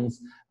options.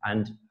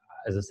 And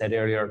as I said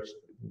earlier,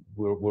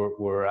 we're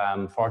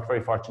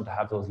very fortunate to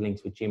have those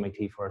links with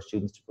GMIT for our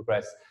students to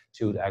progress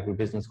to the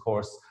agribusiness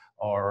course,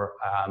 or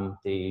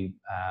the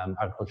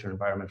agriculture and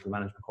environmental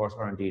management course,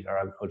 or indeed our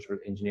agricultural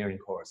engineering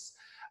course.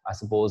 I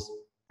suppose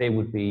they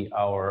would be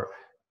our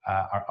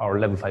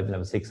level 5 and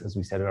level 6, as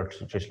we said, are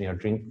traditionally our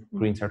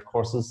green cert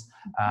courses.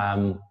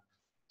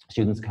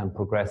 Students can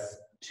progress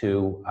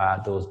to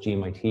those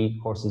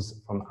GMIT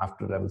courses from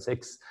after level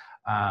 6.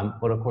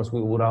 But of course,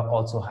 we would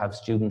also have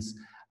students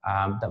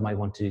that might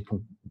want to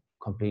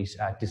complete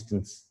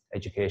distance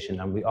education,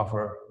 and we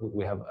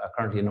have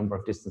currently a number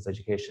of distance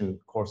education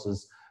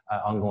courses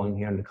ongoing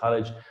here in the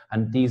college,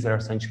 and these are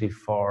essentially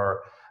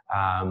for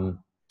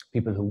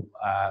people who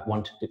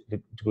want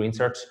degree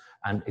insert,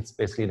 and it's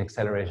basically an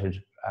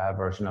accelerated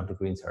version of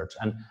degree insert.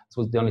 And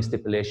so the only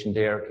stipulation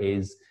there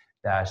is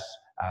that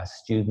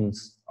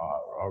students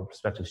or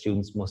prospective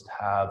students must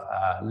have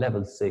a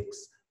level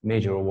 6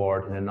 major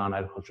award in a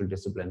non-agricultural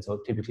discipline. So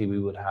typically we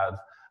would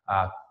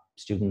have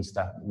students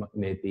that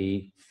may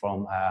be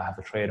from have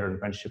a trade or an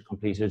apprenticeship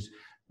completed,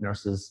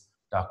 nurses,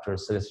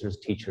 doctors, solicitors,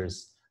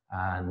 teachers.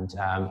 And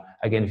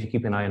again, if you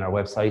keep an eye on our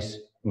website,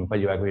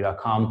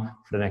 mountbellewagri.com,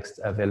 for the next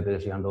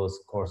availability on those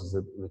courses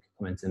that will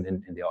commence in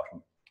the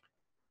autumn.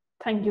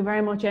 Thank you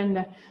very much,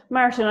 Enda.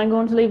 Martin, I'm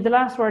going to leave the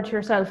last word to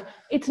yourself.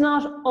 It's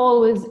not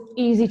always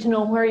easy to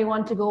know where you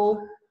want to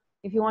go,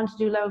 if you want to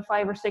do level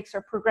 5 or 6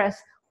 or progress.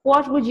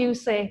 What would you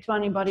say to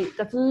anybody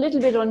that's a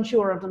little bit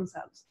unsure of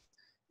themselves?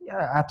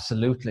 Yeah,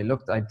 absolutely.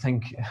 Look, I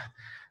think,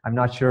 I'm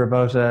not sure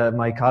about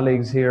my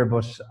colleagues here,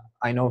 but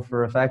I know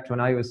for a fact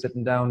when I was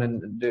sitting down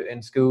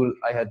in school,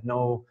 I had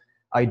no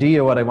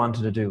idea what I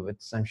wanted to do.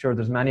 I'm sure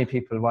there's many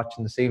people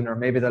watching this evening, or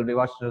maybe they'll be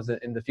watching us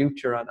in the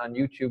future on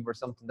YouTube or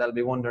something, they'll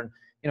be wondering,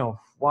 you know,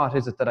 what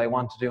is it that I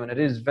want to do? And it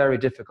is very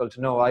difficult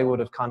to know. I would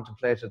have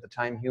contemplated at the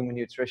time human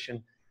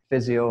nutrition,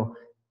 physio,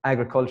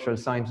 agricultural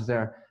sciences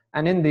there.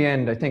 And in the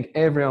end, I think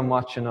everyone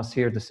watching us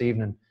here this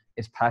evening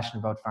is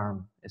passionate about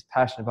farming, is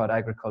passionate about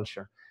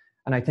agriculture.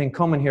 And I think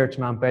coming here to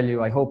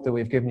Mountbellew, I hope that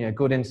we've given you a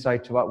good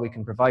insight to what we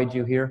can provide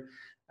you here.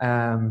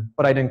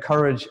 But I'd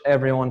encourage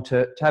everyone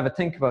to have a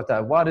think about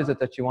that. What is it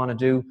that you want to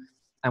do?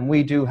 And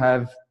we do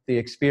have the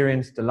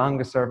experience, the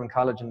longest serving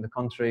college in the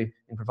country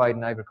in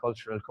providing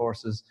agricultural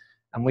courses.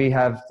 And we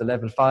have the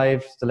level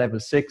 5, the level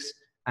 6,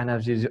 and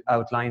as you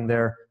outlined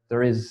there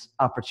is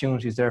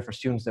opportunities there for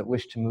students that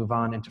wish to move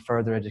on into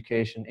further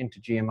education, into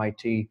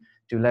GMIT,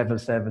 do level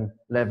 7,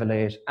 level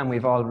 8. And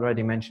we've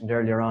already mentioned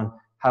earlier on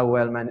how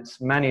well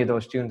many of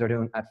those students are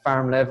doing at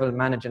farm level,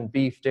 managing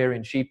beef, dairy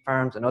and sheep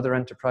farms and other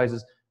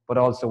enterprises, but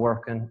also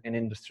working in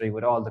industry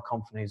with all the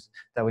companies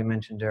that we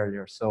mentioned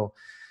earlier. So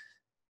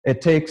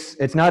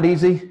it's not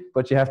easy,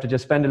 but you have to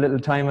just spend a little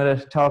time with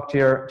it, talk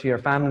to your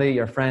family,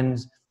 your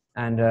friends,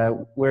 and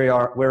we're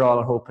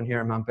all hoping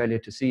here in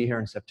Mountbellew to see you here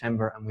in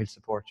September, and we'll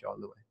support you all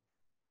the way.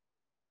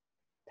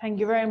 Thank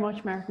you very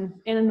much,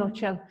 Martin, in a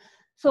nutshell.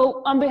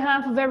 So on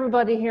behalf of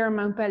everybody here in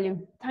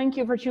Mountbellew, thank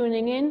you for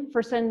tuning in,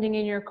 for sending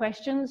in your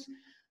questions.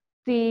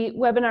 The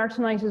webinar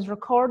tonight is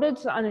recorded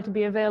and it will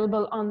be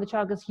available on the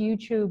Teagasc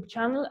YouTube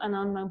channel and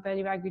on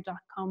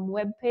mountbellewagri.com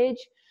webpage.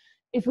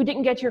 If we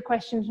didn't get your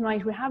question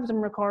tonight, we have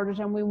them recorded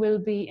and we will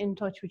be in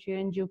touch with you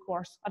in due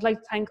course. I'd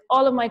like to thank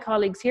all of my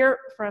colleagues here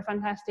for a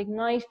fantastic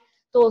night,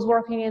 those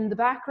working in the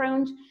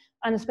background,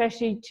 and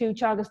especially to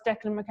Teagasc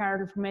Declan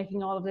McCarter for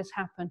making all of this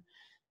happen.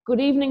 Good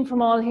evening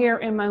from all here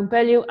in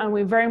Mountbellew, and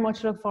we very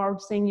much look forward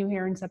to seeing you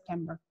here in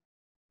September.